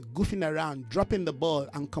were goofing around, dropping the ball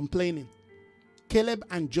and complaining. Caleb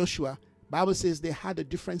and Joshua, Bible says they had a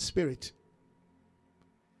different spirit.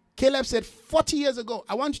 Caleb said 40 years ago,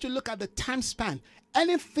 I want you to look at the time span.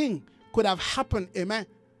 Anything could have happened, amen,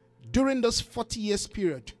 during this 40 years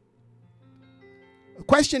period. The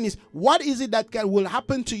question is, what is it that will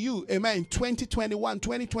happen to you, amen, in 2021,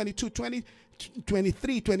 2022,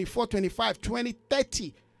 2023, 24, 25,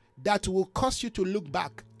 2030 that will cause you to look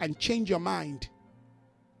back and change your mind?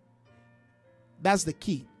 That's the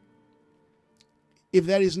key. If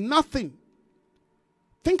there is nothing,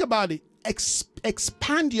 think about it.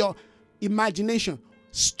 Expand your imagination.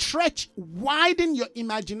 Stretch, widen your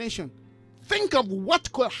imagination. Think of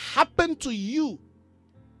what could happen to you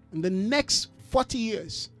in the next 40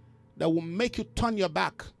 years that will make you turn your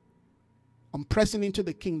back on pressing into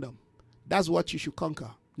the kingdom. That's what you should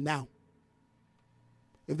conquer now.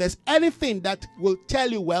 If there's anything that will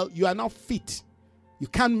tell you, well, you are not fit, you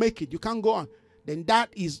can't make it, you can't go on, then that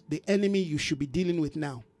is the enemy you should be dealing with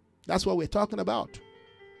now. That's what we're talking about.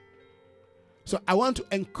 So I want to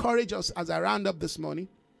encourage us as I round up this morning.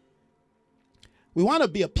 We want to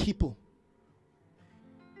be a people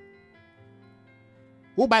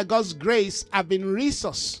who by God's grace have been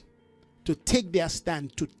resourced to take their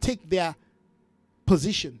stand, to take their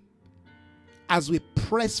position as we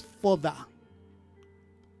press further.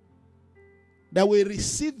 That we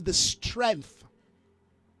receive the strength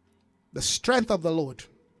of the Lord.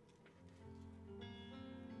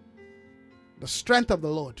 The strength of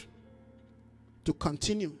the Lord to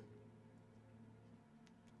continue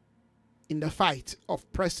in the fight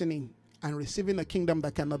of pressing in and receiving a kingdom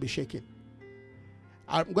that cannot be shaken.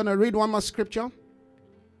 I'm going to read one more scripture.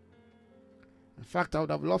 In fact, I would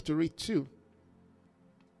have loved to read two.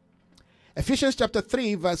 Ephesians chapter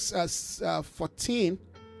 3 verse 14.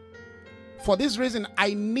 For this reason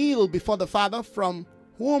I kneel before the Father, from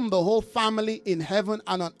whom the whole family in heaven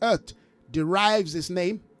and on earth derives its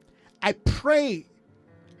name. I pray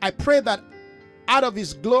that out of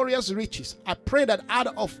his glorious riches, I pray that out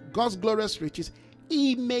of God's glorious riches,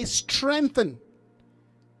 he may strengthen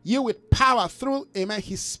you with power through, amen,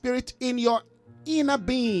 his spirit in your inner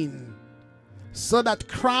being, so that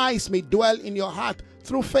Christ may dwell in your heart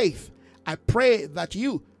through faith. I pray that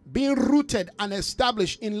you, being rooted and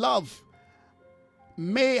established in love,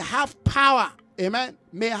 may have power, amen,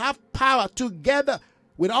 may have power together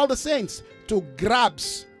with all the saints to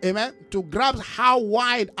grasp, amen, to grasp how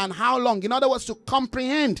wide and how long. In other words, to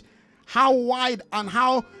comprehend how wide and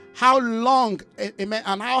how long, amen,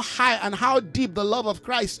 and how high and how deep the love of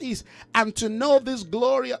Christ is, and to know this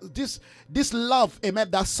glory, this love,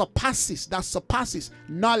 amen, that surpasses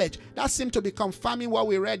knowledge. That seemed to be confirming what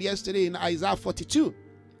we read yesterday in Isaiah 42.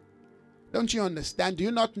 Don't you understand? Do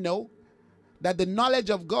you not know that the knowledge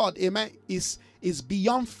of God, amen, is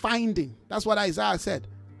beyond finding? That's what Isaiah said.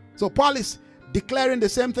 So Paul is declaring the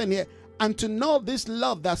same thing here. And to know this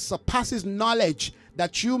love that surpasses knowledge,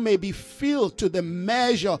 that you may be filled to the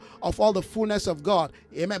measure of all the fullness of God.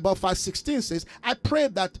 Amen. But verse 16 says, I pray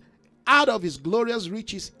that out of his glorious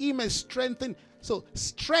riches he may strengthen. So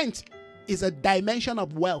strength is a dimension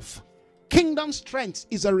of wealth. Kingdom strength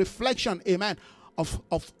is a reflection, amen, of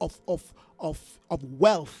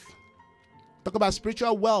wealth. Talk about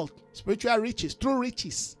spiritual wealth, spiritual riches. True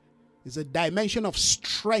riches is a dimension of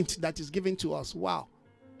strength that is given to us. Wow.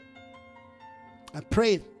 I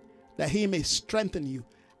pray that he may strengthen you.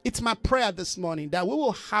 It's my prayer this morning that we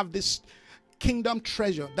will have this kingdom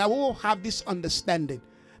treasure, that we will have this understanding,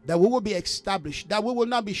 that we will be established, that we will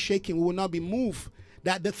not be shaken, we will not be moved,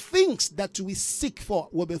 that the things that we seek for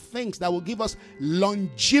will be things that will give us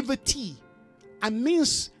longevity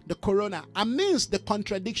amidst the corona, amidst the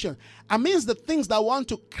contradiction, amidst the things that want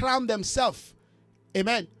to crown themselves,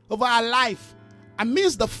 amen, over our life,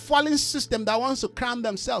 amidst the fallen system that wants to crown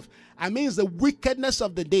themselves, amidst the wickedness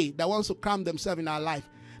of the day that wants to crown themselves in our life,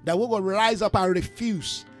 that we will rise up and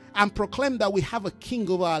refuse and proclaim that we have a king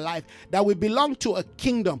over our life, that we belong to a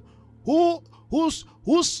kingdom whose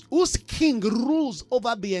king rules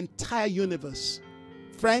over the entire universe.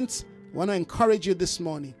 Friends, I want to encourage you this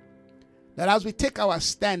morning that as we take our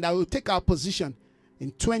stand, that we take our position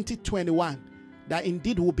in 2021, that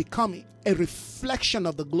indeed will become a reflection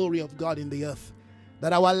of the glory of God in the earth.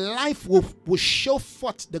 That our life will show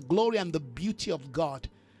forth the glory and the beauty of God.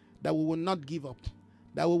 That we will not give up.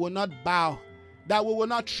 That we will not bow. That we will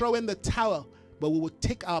not throw in the towel. But we will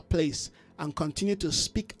take our place and continue to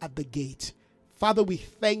speak at the gate. Father, we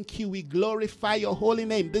thank you. We glorify your holy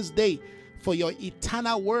name this day for your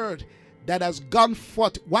eternal word that has gone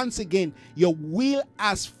forth. Once again, your will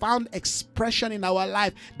has found expression in our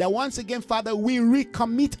life. That once again, Father, we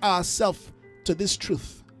recommit ourselves to this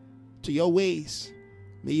truth, to your ways.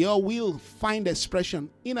 May your will find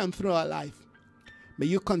expression in and through our life. May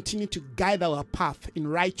you continue to guide our path in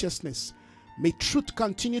righteousness. May truth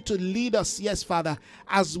continue to lead us, yes, Father,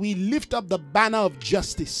 as we lift up the banner of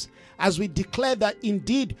justice, as we declare that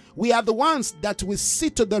indeed we are the ones that will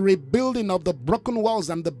see to the rebuilding of the broken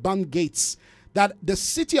walls and the burned gates, that the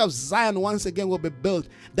city of Zion once again will be built,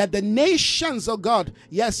 that the nations, oh God,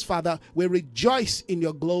 yes, Father, will rejoice in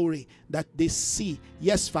your glory that they see.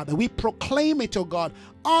 Yes, Father, we proclaim it, oh God,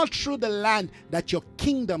 all through the land, that your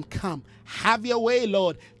kingdom come. Have your way,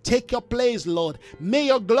 Lord. Take your place, Lord. May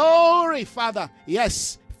your glory, Father,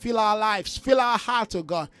 yes, fill our lives, fill our heart, oh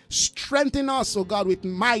God. Strengthen us, oh God, with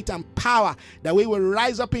might and power, that we will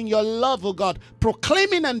rise up in your love, oh God,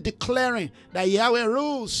 proclaiming and declaring that Yahweh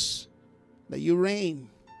rules, that you reign.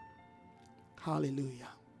 Hallelujah.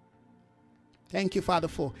 Thank you, Father,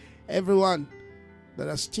 for everyone that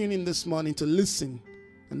has tuned in this morning to listen,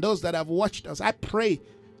 and those that have watched us. I pray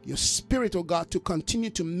your spirit, oh God, to continue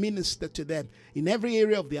to minister to them in every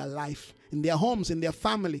area of their life, in their homes, in their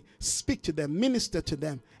family. Speak to them, minister to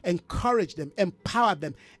them, encourage them, empower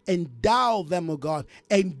them, endow them, oh God,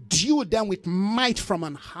 endue them with might from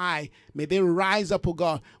on high. May they rise up, oh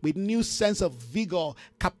God, with new sense of vigor,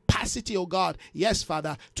 capacity, oh God, yes,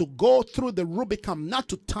 Father, to go through the Rubicon, not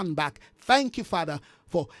to turn back. Thank you, Father,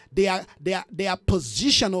 for their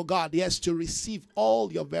position, oh God, yes, to receive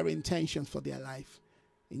all your very intentions for their life.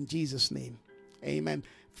 In Jesus' name, amen.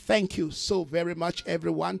 Thank you so very much,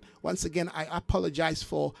 everyone. Once again, I apologize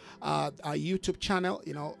for our YouTube channel.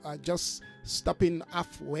 Just stopping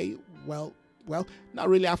halfway. Well, not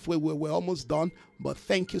really halfway. We're almost done. But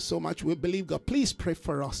thank you so much. We believe God. Please pray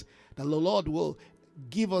for us that the Lord will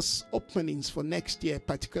give us openings for next year,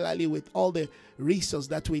 particularly with all the resources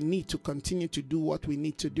that we need to continue to do what we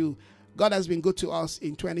need to do. God has been good to us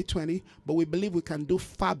in 2020, but we believe we can do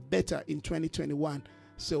far better in 2021.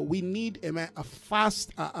 So we need a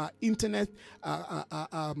fast internet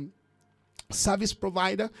service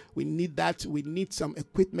provider. We need that. We need some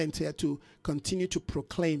equipment here to continue to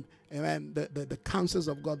proclaim, the counsels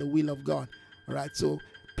of God, the will of God. All right. So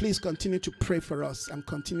please continue to pray for us and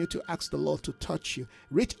continue to ask the Lord to touch you.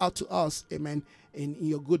 Reach out to us, amen, in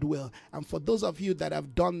your goodwill. And for those of you that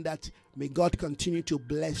have done that, may God continue to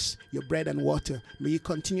bless your bread and water. May He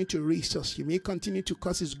continue to resource you. May He continue to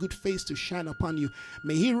cause His good face to shine upon you.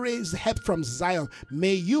 May He raise help from Zion.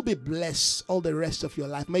 May you be blessed all the rest of your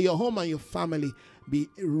life. May your home and your family be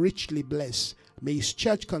richly blessed. May His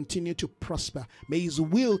church continue to prosper. May His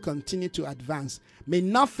will continue to advance. May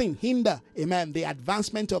nothing hinder, amen, the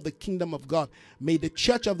advancement of the kingdom of God. May the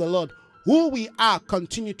church of the Lord, who we are,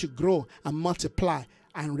 continue to grow and multiply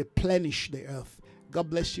and replenish the earth. God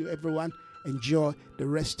bless you, everyone. Enjoy the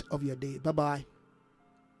rest of your day. Bye-bye.